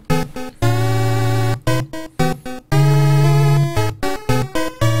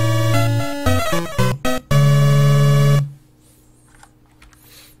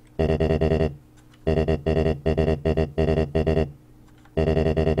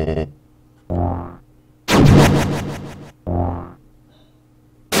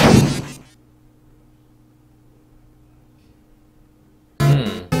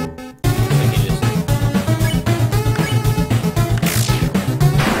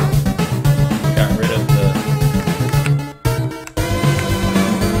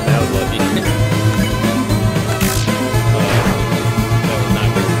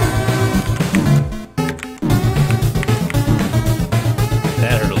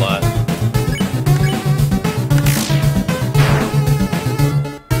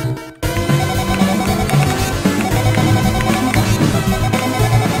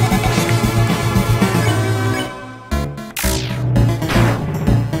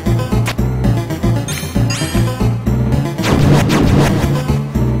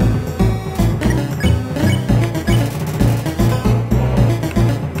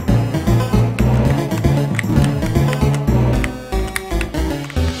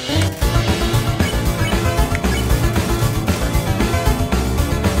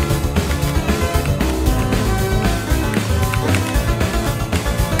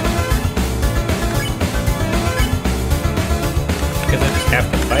 Have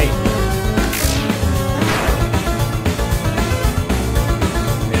to fight. I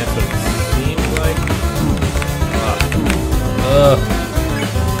mean, that's what it seems like.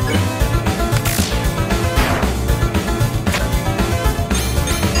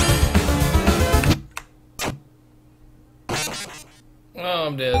 Oh,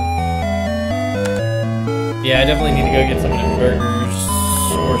 I'm dead. Yeah, I definitely need to go get some of them burgers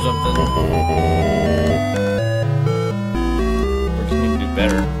or something.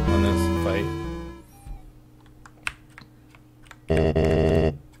 Better on this fight.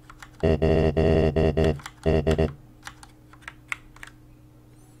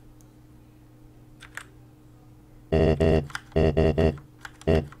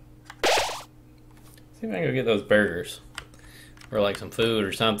 See if I can go get those burgers. Or like some food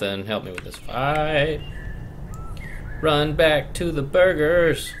or something. Help me with this fight. Run back to the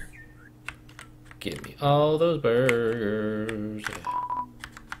burgers. Give me all those burgers. Yeah.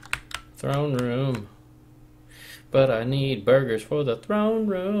 Throne room. But I need burgers for the throne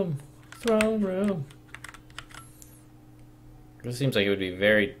room. Throne room. It seems like it would be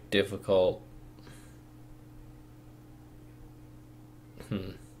very difficult.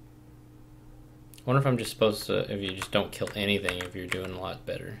 I wonder if I'm just supposed to, if you just don't kill anything, if you're doing a lot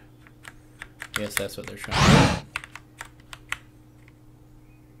better. I guess that's what they're trying to do.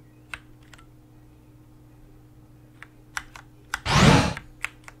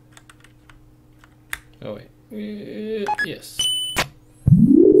 Oh wait, yes.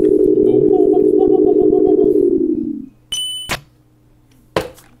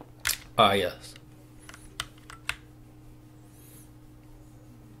 Ah, yes.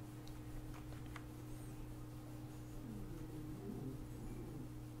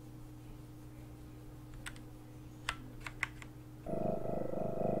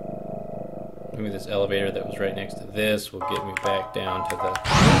 Maybe this elevator that was right next to this will get me back down to the...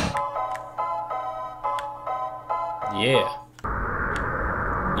 Yeah.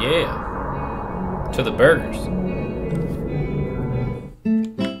 Yeah. To the burgers.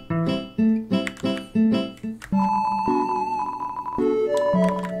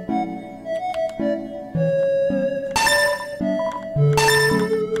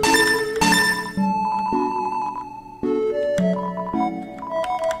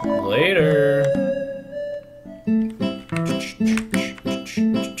 Later.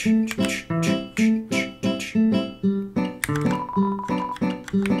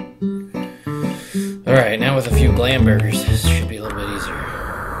 Alright, now with a few glam burgers, this should be a little bit easier.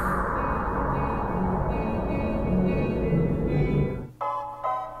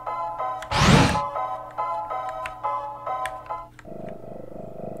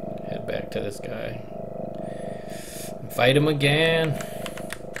 Head back to this guy. Fight him again.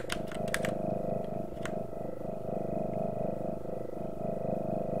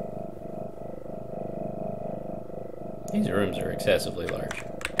 These rooms are excessively large.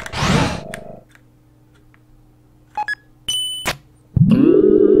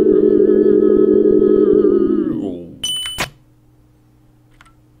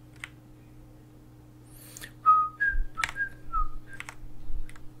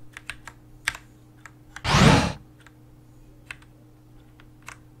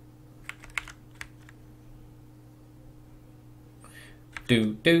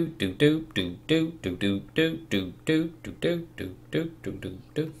 Do do do do do do do do do do do do do do do do do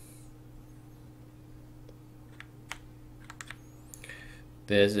do.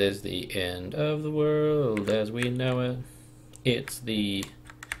 This is the end of the world as we know it. It's the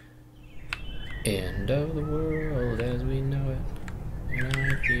end of the world as we know it. And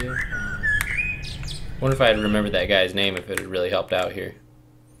I feel fine. Wonder if I had remembered that guy's name, if it had really helped out here.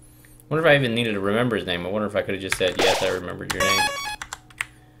 Wonder if I even needed to remember his name. I wonder if I could have just said, yes, I remembered your name.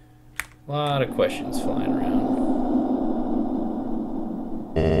 A lot of questions flying around.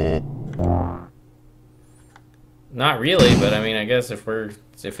 Not really, but I mean, I guess if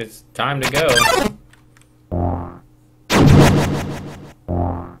it's time to go.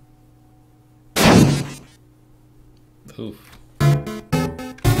 Oof.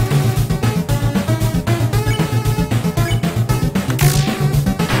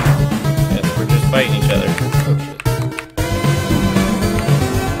 Guess we're just fighting each other. Oh shit.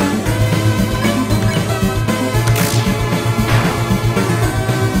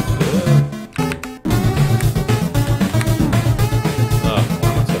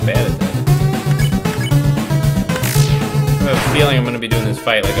 Feeling I'm going to be doing this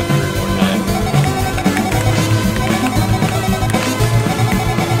fight like 100 more times.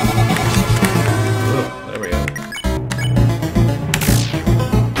 Ooh, there we go.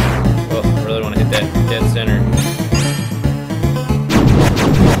 Well, I really want to hit that dead center.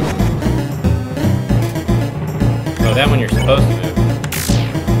 Oh, that one you're supposed to move.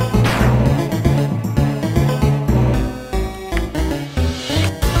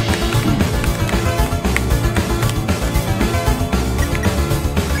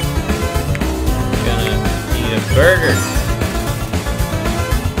 Burger.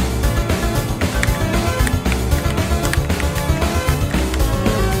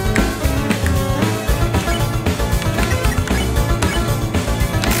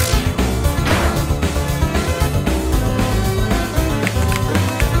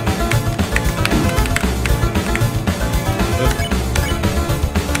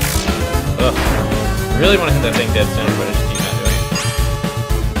 Ugh. I really want to hit that thing dead center, but I just keep not doing it.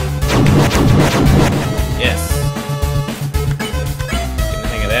 Yes.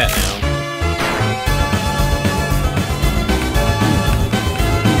 That now.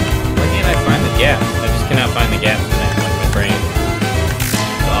 Why can't I find the gaps? I just cannot find the gaps in that, like my brain.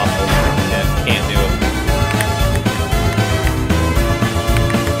 It's awful. Yeah, can't do it.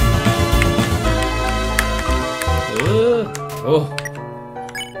 Oh.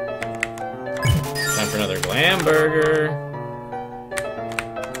 Time for another glam burger.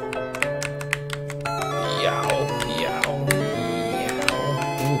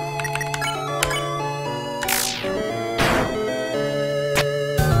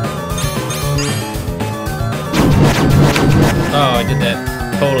 Oh, I did that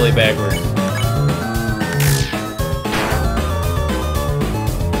totally backwards.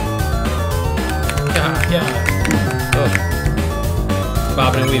 Yeah. Oh.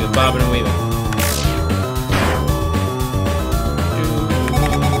 Bobbing and weaving, bobbing and weaving.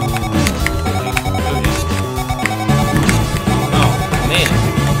 Oh, man.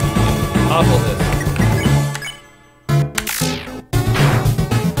 Awful this.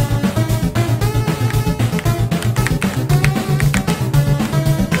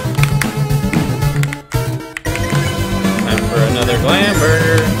 Another glam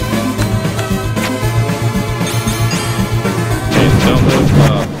burger. Okay, don't move.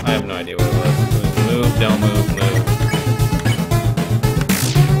 Oh, I have no idea what it was. It was move, don't move, move.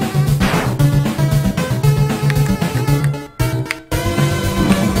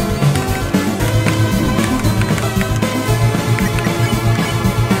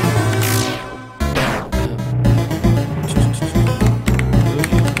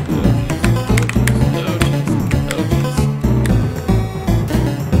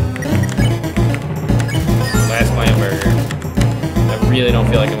 really don't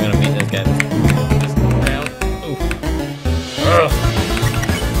feel like I'm gonna beat this guy this round. Oof. Ugh.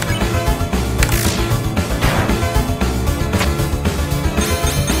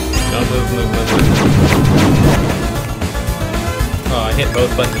 Don't move. Oh, I hit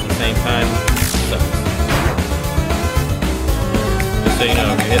both buttons at the same time. Sucks. Just so you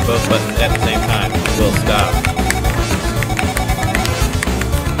know, if you hit both buttons at the same time, it will stop.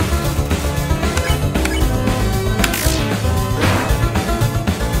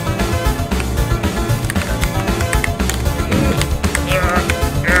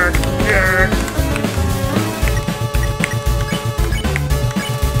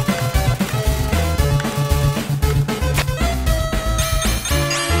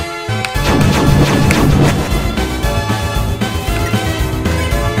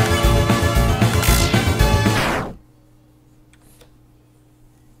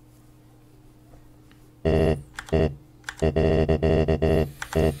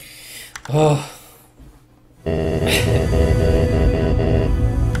 Oh.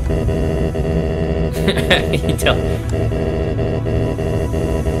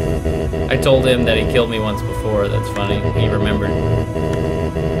 I told him that he killed me once before. That's funny. He remembered.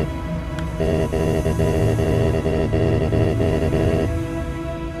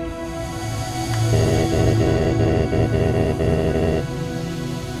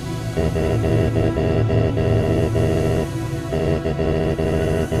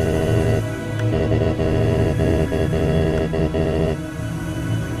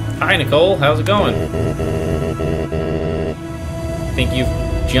 Hi, Nicole. How's it going? I think you've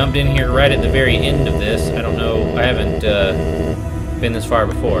jumped in here right at the very end of this. I don't know. I haven't been this far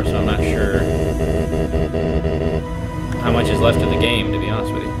before, so I'm not sure how much is left of the game, to be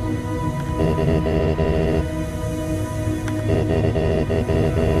honest with you.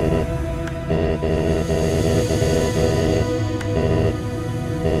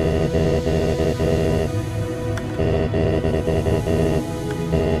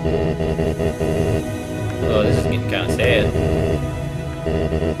 Oh, this is getting kind of sad.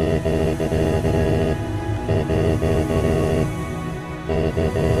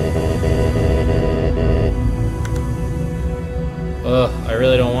 Ugh, I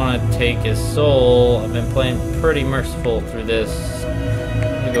really don't want to take his soul. I've been playing pretty merciful through this.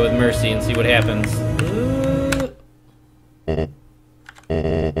 I'm gonna go with mercy and see what happens.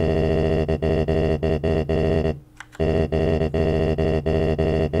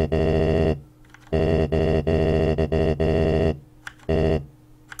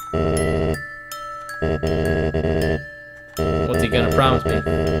 What's he gonna promise me?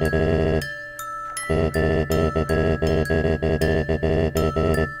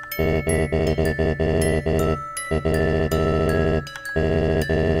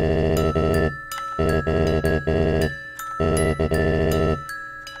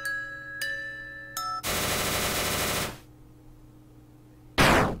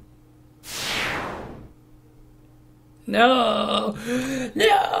 No!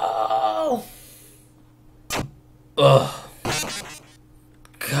 No! Ugh.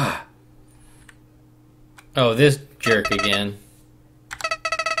 God. Oh, this jerk again.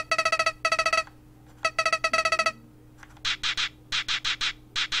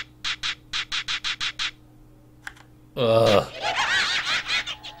 Ugh.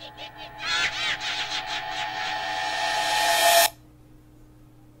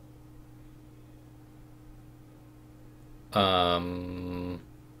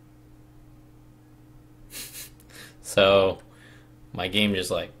 So, my game just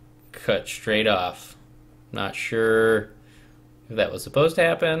like cut straight off. Not sure if that was supposed to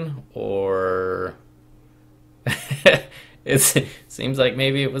happen or it seems like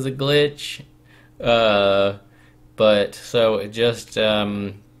maybe it was a glitch. But so it just yeah,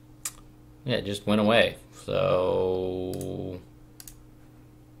 it just went away. So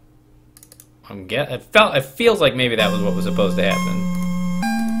it feels like maybe that was what was supposed to happen.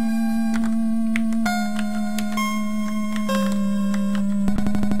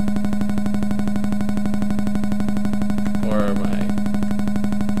 Or my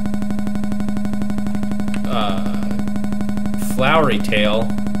flowery tail.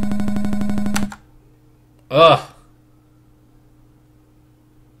 Ugh.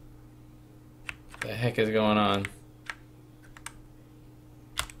 What the heck is going on?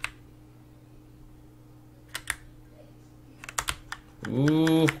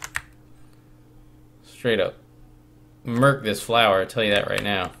 Ooh. Straight up. Murk this flower, I'll tell you that right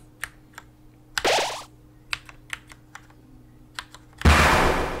now.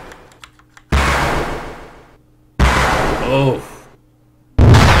 Oh.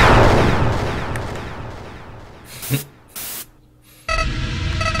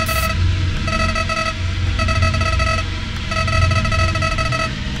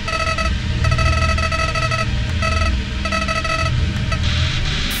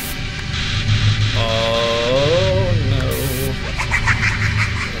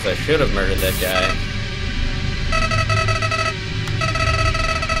 guess I should have murdered that guy.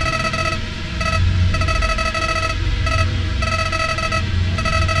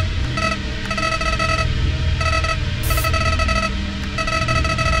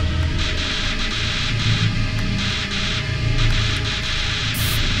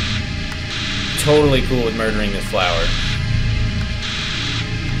 Totally cool with murdering this flower.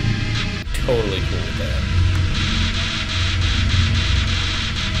 Totally cool with that.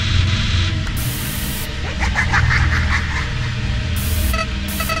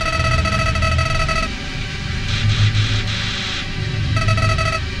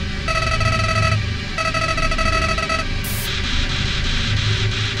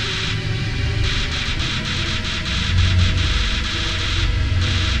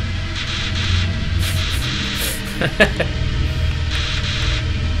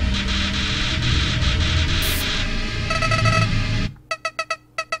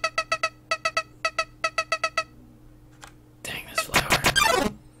 Dang this flower.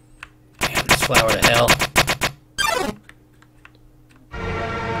 Damn this flower to hell.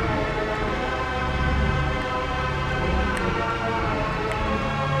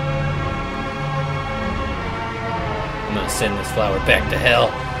 I'm gonna send this flower back to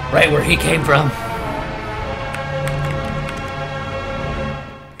hell, right where he came from.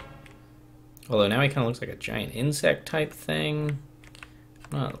 Although now he kind of looks like a giant insect type thing.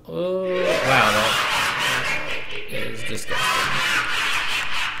 Oh, wow, that is disgusting.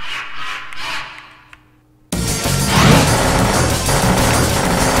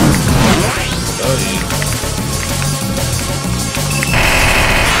 Oh, geez.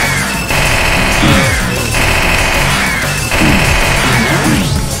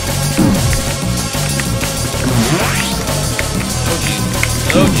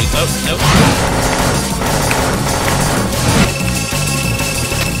 Oh, geez. Oh, nope.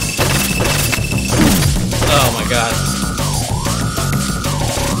 Oh my god.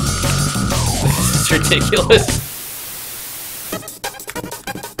 This is ridiculous.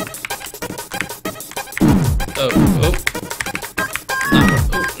 Oh, oh.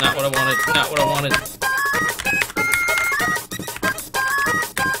 Not what I wanted. Not what I wanted.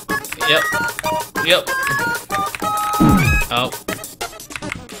 Yep. Oh.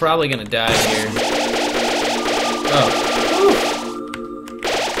 Probably gonna die here. Oh.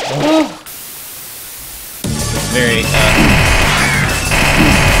 Very,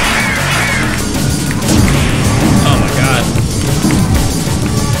 oh my god.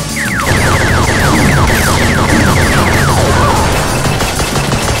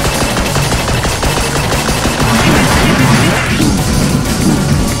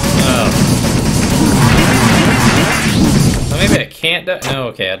 Well, maybe I can't die? No,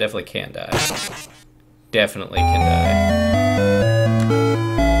 okay, I definitely can't die. Definitely can die.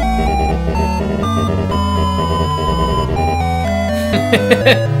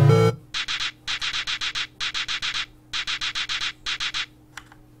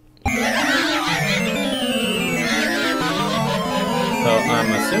 Well,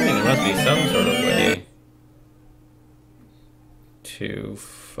 I'm assuming there must be some sort of way to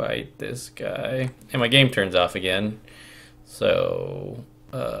fight this guy. And my game turns off again. So,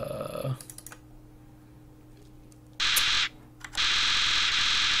 alright,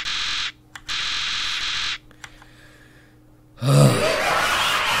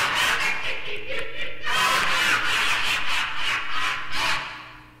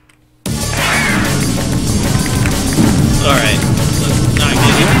 let's not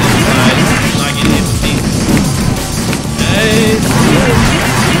get hit with this side. Let's not get hit with these. Nice.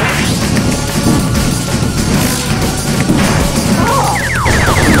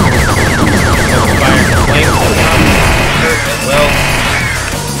 Fire the flames on top hurt as well.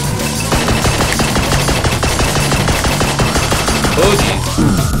 Oh jeez.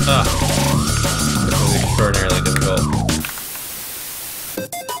 This was extraordinarily difficult.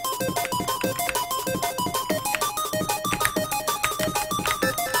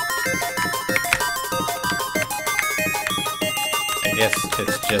 I guess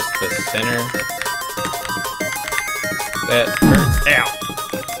it's just the center that hurts. Ow!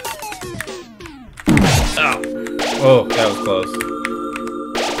 Ow! Whoa, that was close.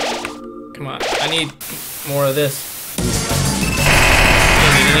 Come on, I need more of this. I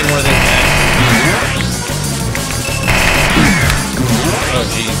don't need any more of this back. Oh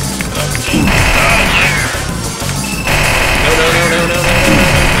jeez. Oh jeez. No.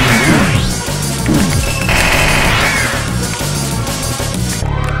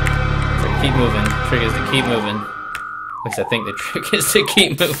 Keep moving. Trick is to keep moving. At least I think the trick is to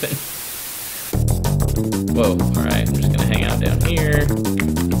keep moving. Whoa, alright, I'm just gonna hang out down here.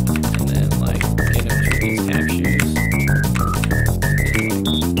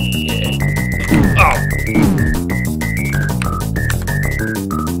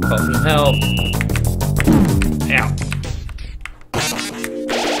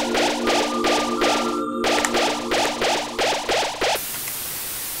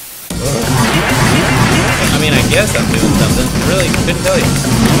 guess I'm doing something. I really couldn't tell you.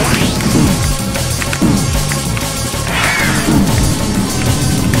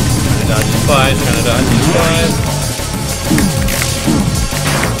 Trying to dodge these flies, trying to dodge these flies.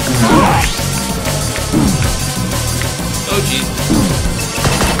 Oh jeez.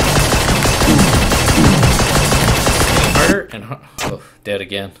 Harder and harder. Oh, dead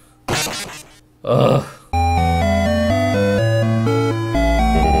again. Ugh.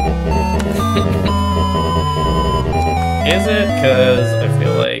 Is it? Because I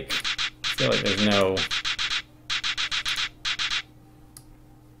feel like there's no.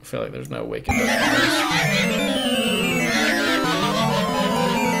 I feel like there's no waking up.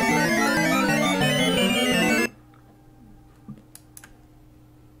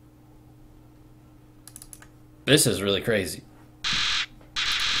 This is really crazy.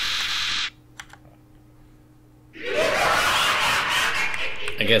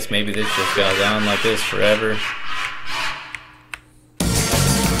 I guess maybe this just goes on like this forever.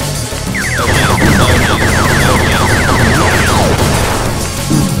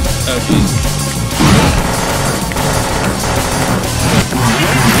 Oh jeez.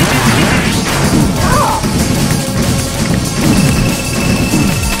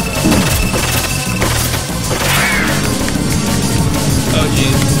 Oh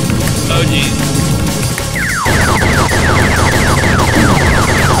jeez. Oh jeez.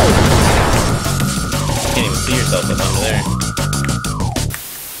 Can't even see yourself up under there.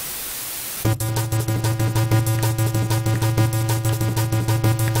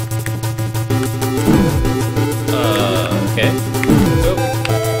 Okay. Oh.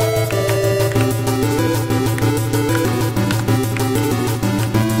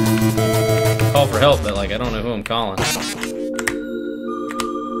 Call for help, but like I don't know who I'm calling.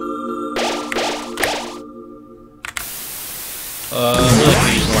 Really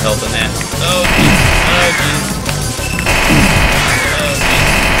could use more help than that. Oh jeez. Oh jeez. Oh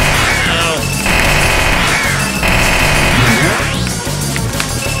jeez.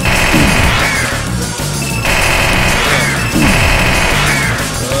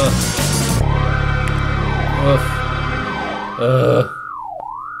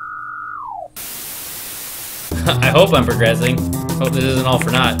 I hope I'm progressing. Hope this isn't all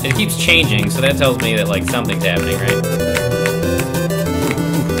for naught. It keeps changing, so that tells me that like something's happening, right?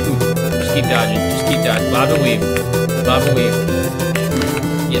 Just keep dodging. Just keep dodging. Bob and weave. Bob and weave.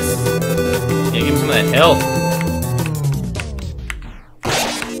 Yes. Yeah, give him some of that health.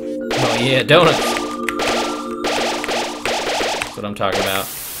 Oh yeah, donuts. That's what I'm talking about.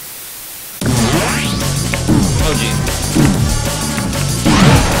 Oh jeez.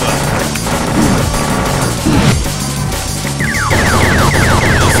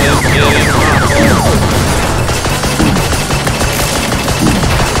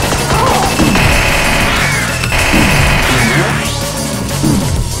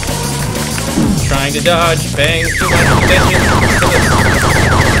 Trying to dodge, bang, too much attention to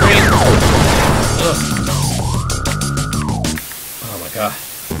the screen. Ugh. Oh my god.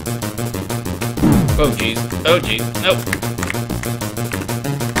 Oh jeez. Oh jeez. Nope.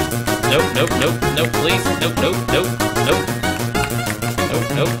 Nope, nope, nope, nope, please. Nope, nope, nope, nope. Nope,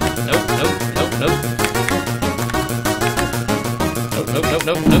 nope, nope, nope, nope, nope. Nope, nope, nope,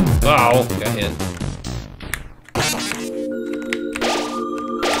 nope, nope. Wow, got hit.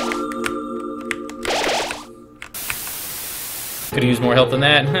 Could use more help than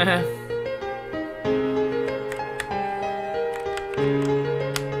that.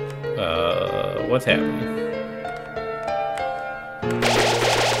 What's happening?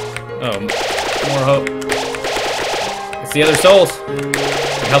 Oh, more hope. It's the other souls.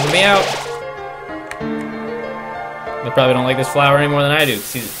 They're helping me out. They probably don't like this flower any more than I do,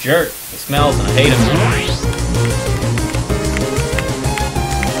 because he's a jerk. He smells and I hate him.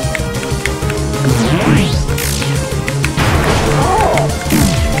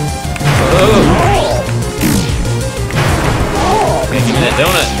 Oh! Hey, give me that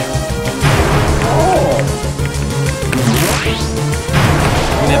donut.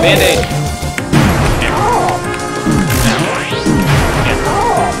 Give me that band-aid.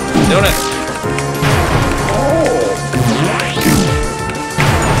 Donut.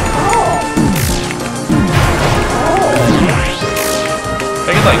 If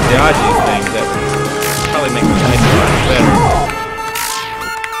I could like dodge these things, that would probably make my life a lot better.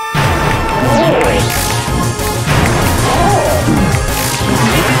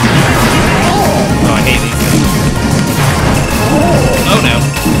 Oh, I hate these things. Oh no.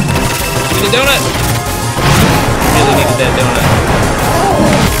 Give me the donut! Really needed that donut.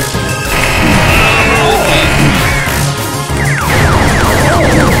 Oh, geez.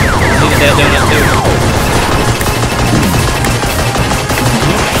 Needed that donut too.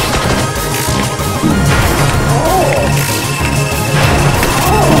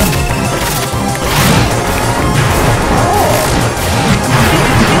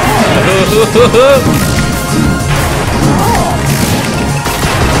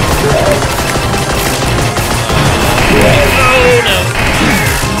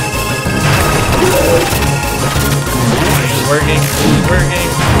 Working.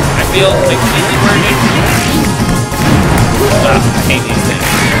 I feel like it's working. I hate these things.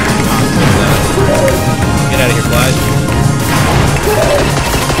 Get out of here, flies.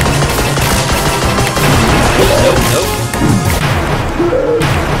 Nope.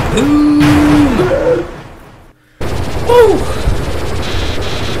 Boom! Woo!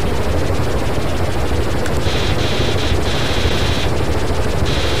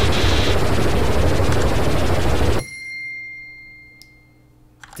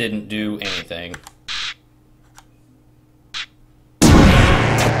 Didn't do anything.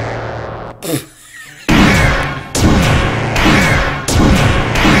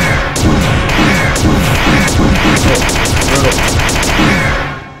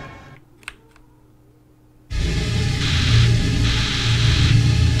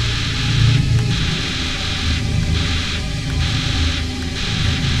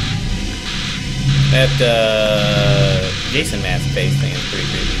 That Jason mask face thing is pretty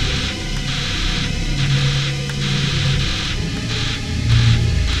creepy.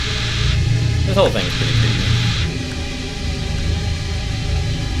 This whole thing is pretty creepy.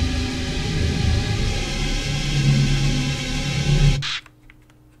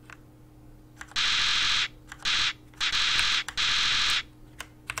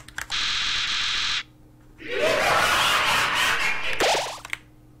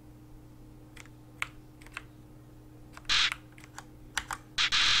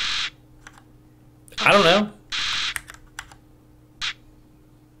 I don't know.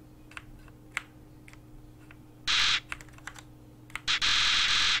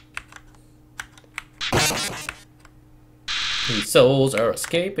 These souls are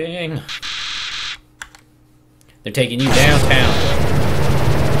escaping. They're taking you downtown.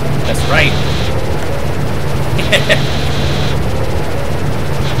 That's right.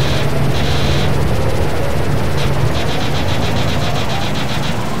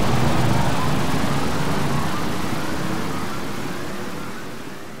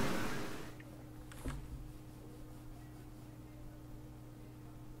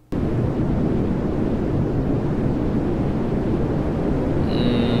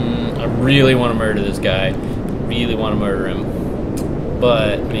 Really want to murder this guy. Really want to murder him.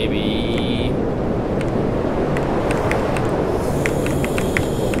 But maybe...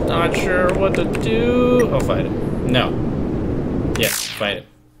 Not sure what to do. I'll fight him. No. Yes, fight him.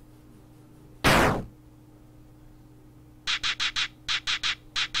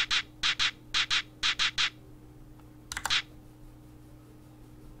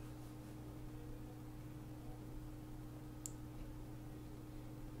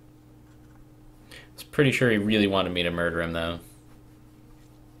 Pretty sure he really wanted me to murder him, though.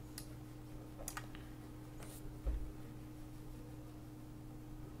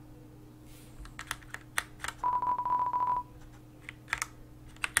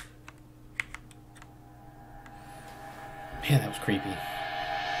 Man, that was creepy.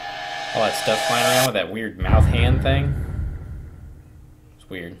 All that stuff flying around with that weird mouth hand thing. It's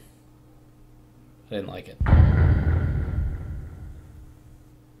weird. I didn't like it.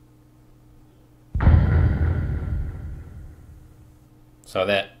 So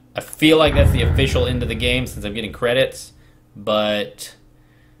that, I feel like that's the official end of the game since I'm getting credits, but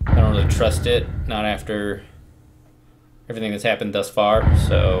I don't really trust it, not after everything that's happened thus far,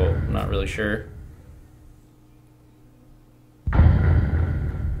 so I'm not really sure.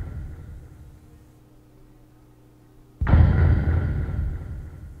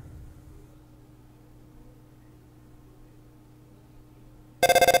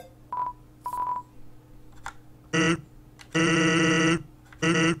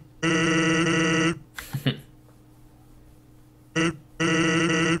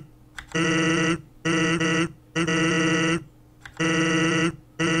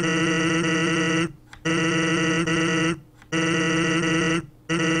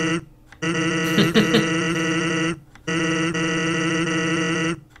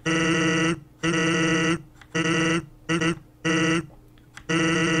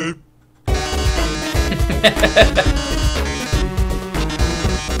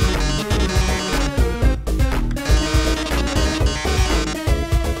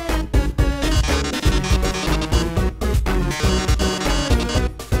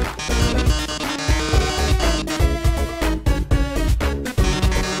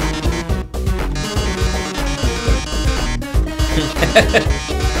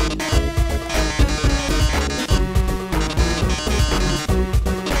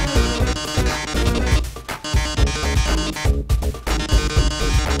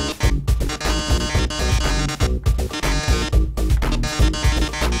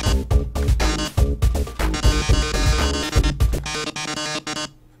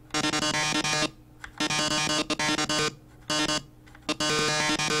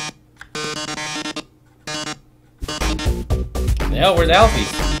 where's Alfie?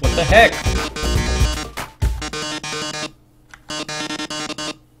 What the heck?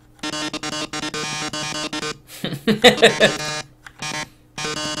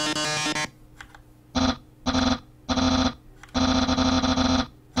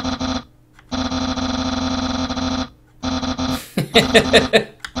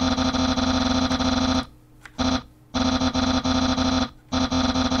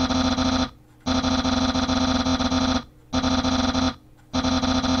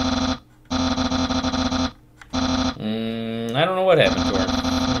 I don't know what happened to her.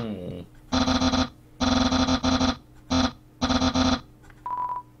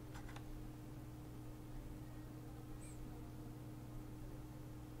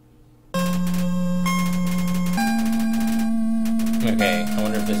 Okay, I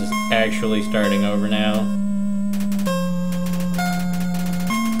wonder if this is actually starting over now.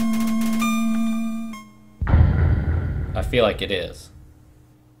 I feel like it is.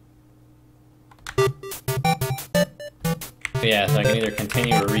 Yeah, so I can either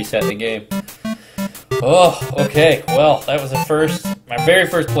continue or reset the game. Oh, okay. Well, that was my very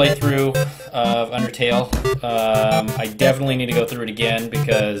first playthrough of Undertale. I definitely need to go through it again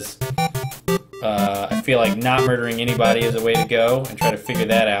because I feel like not murdering anybody is a way to go and try to figure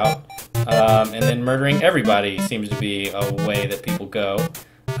that out. And then murdering everybody seems to be a way that people go.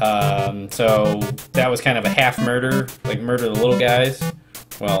 So that was kind of a half murder, like murder the little guys.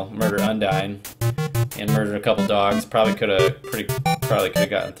 Well, murder Undyne. And murdered a couple dogs. Probably could have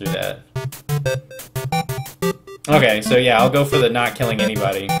gotten through that. Okay, so yeah, I'll go for the not killing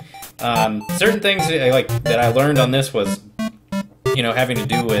anybody. Certain things that I learned on this was, you know, having to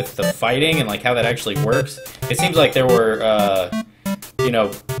do with the fighting and like how that actually works. It seems like there were, you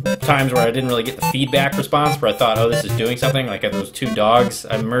know, times where I didn't really get the feedback response where I thought, oh, this is doing something. Like those two dogs,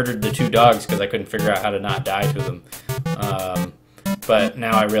 I murdered the two dogs because I couldn't figure out how to not die to them. But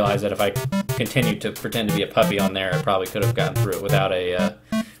now I realize that if I continued to pretend to be a puppy on there, I probably could have gotten through it without a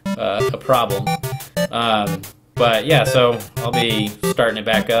problem. But yeah, so I'll be starting it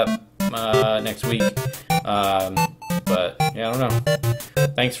back up next week. But yeah, I don't know.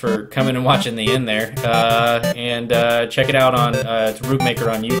 Thanks for coming and watching the end there. And check it out on it's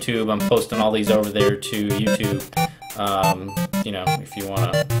Rootmaker on YouTube. I'm posting all these over there to YouTube. You know, if you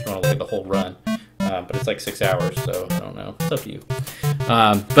wanna look at the whole run. But it's like 6 hours, so I don't know. It's up to you.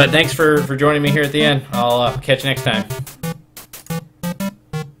 But thanks for joining me here at the end. I'll catch you next time.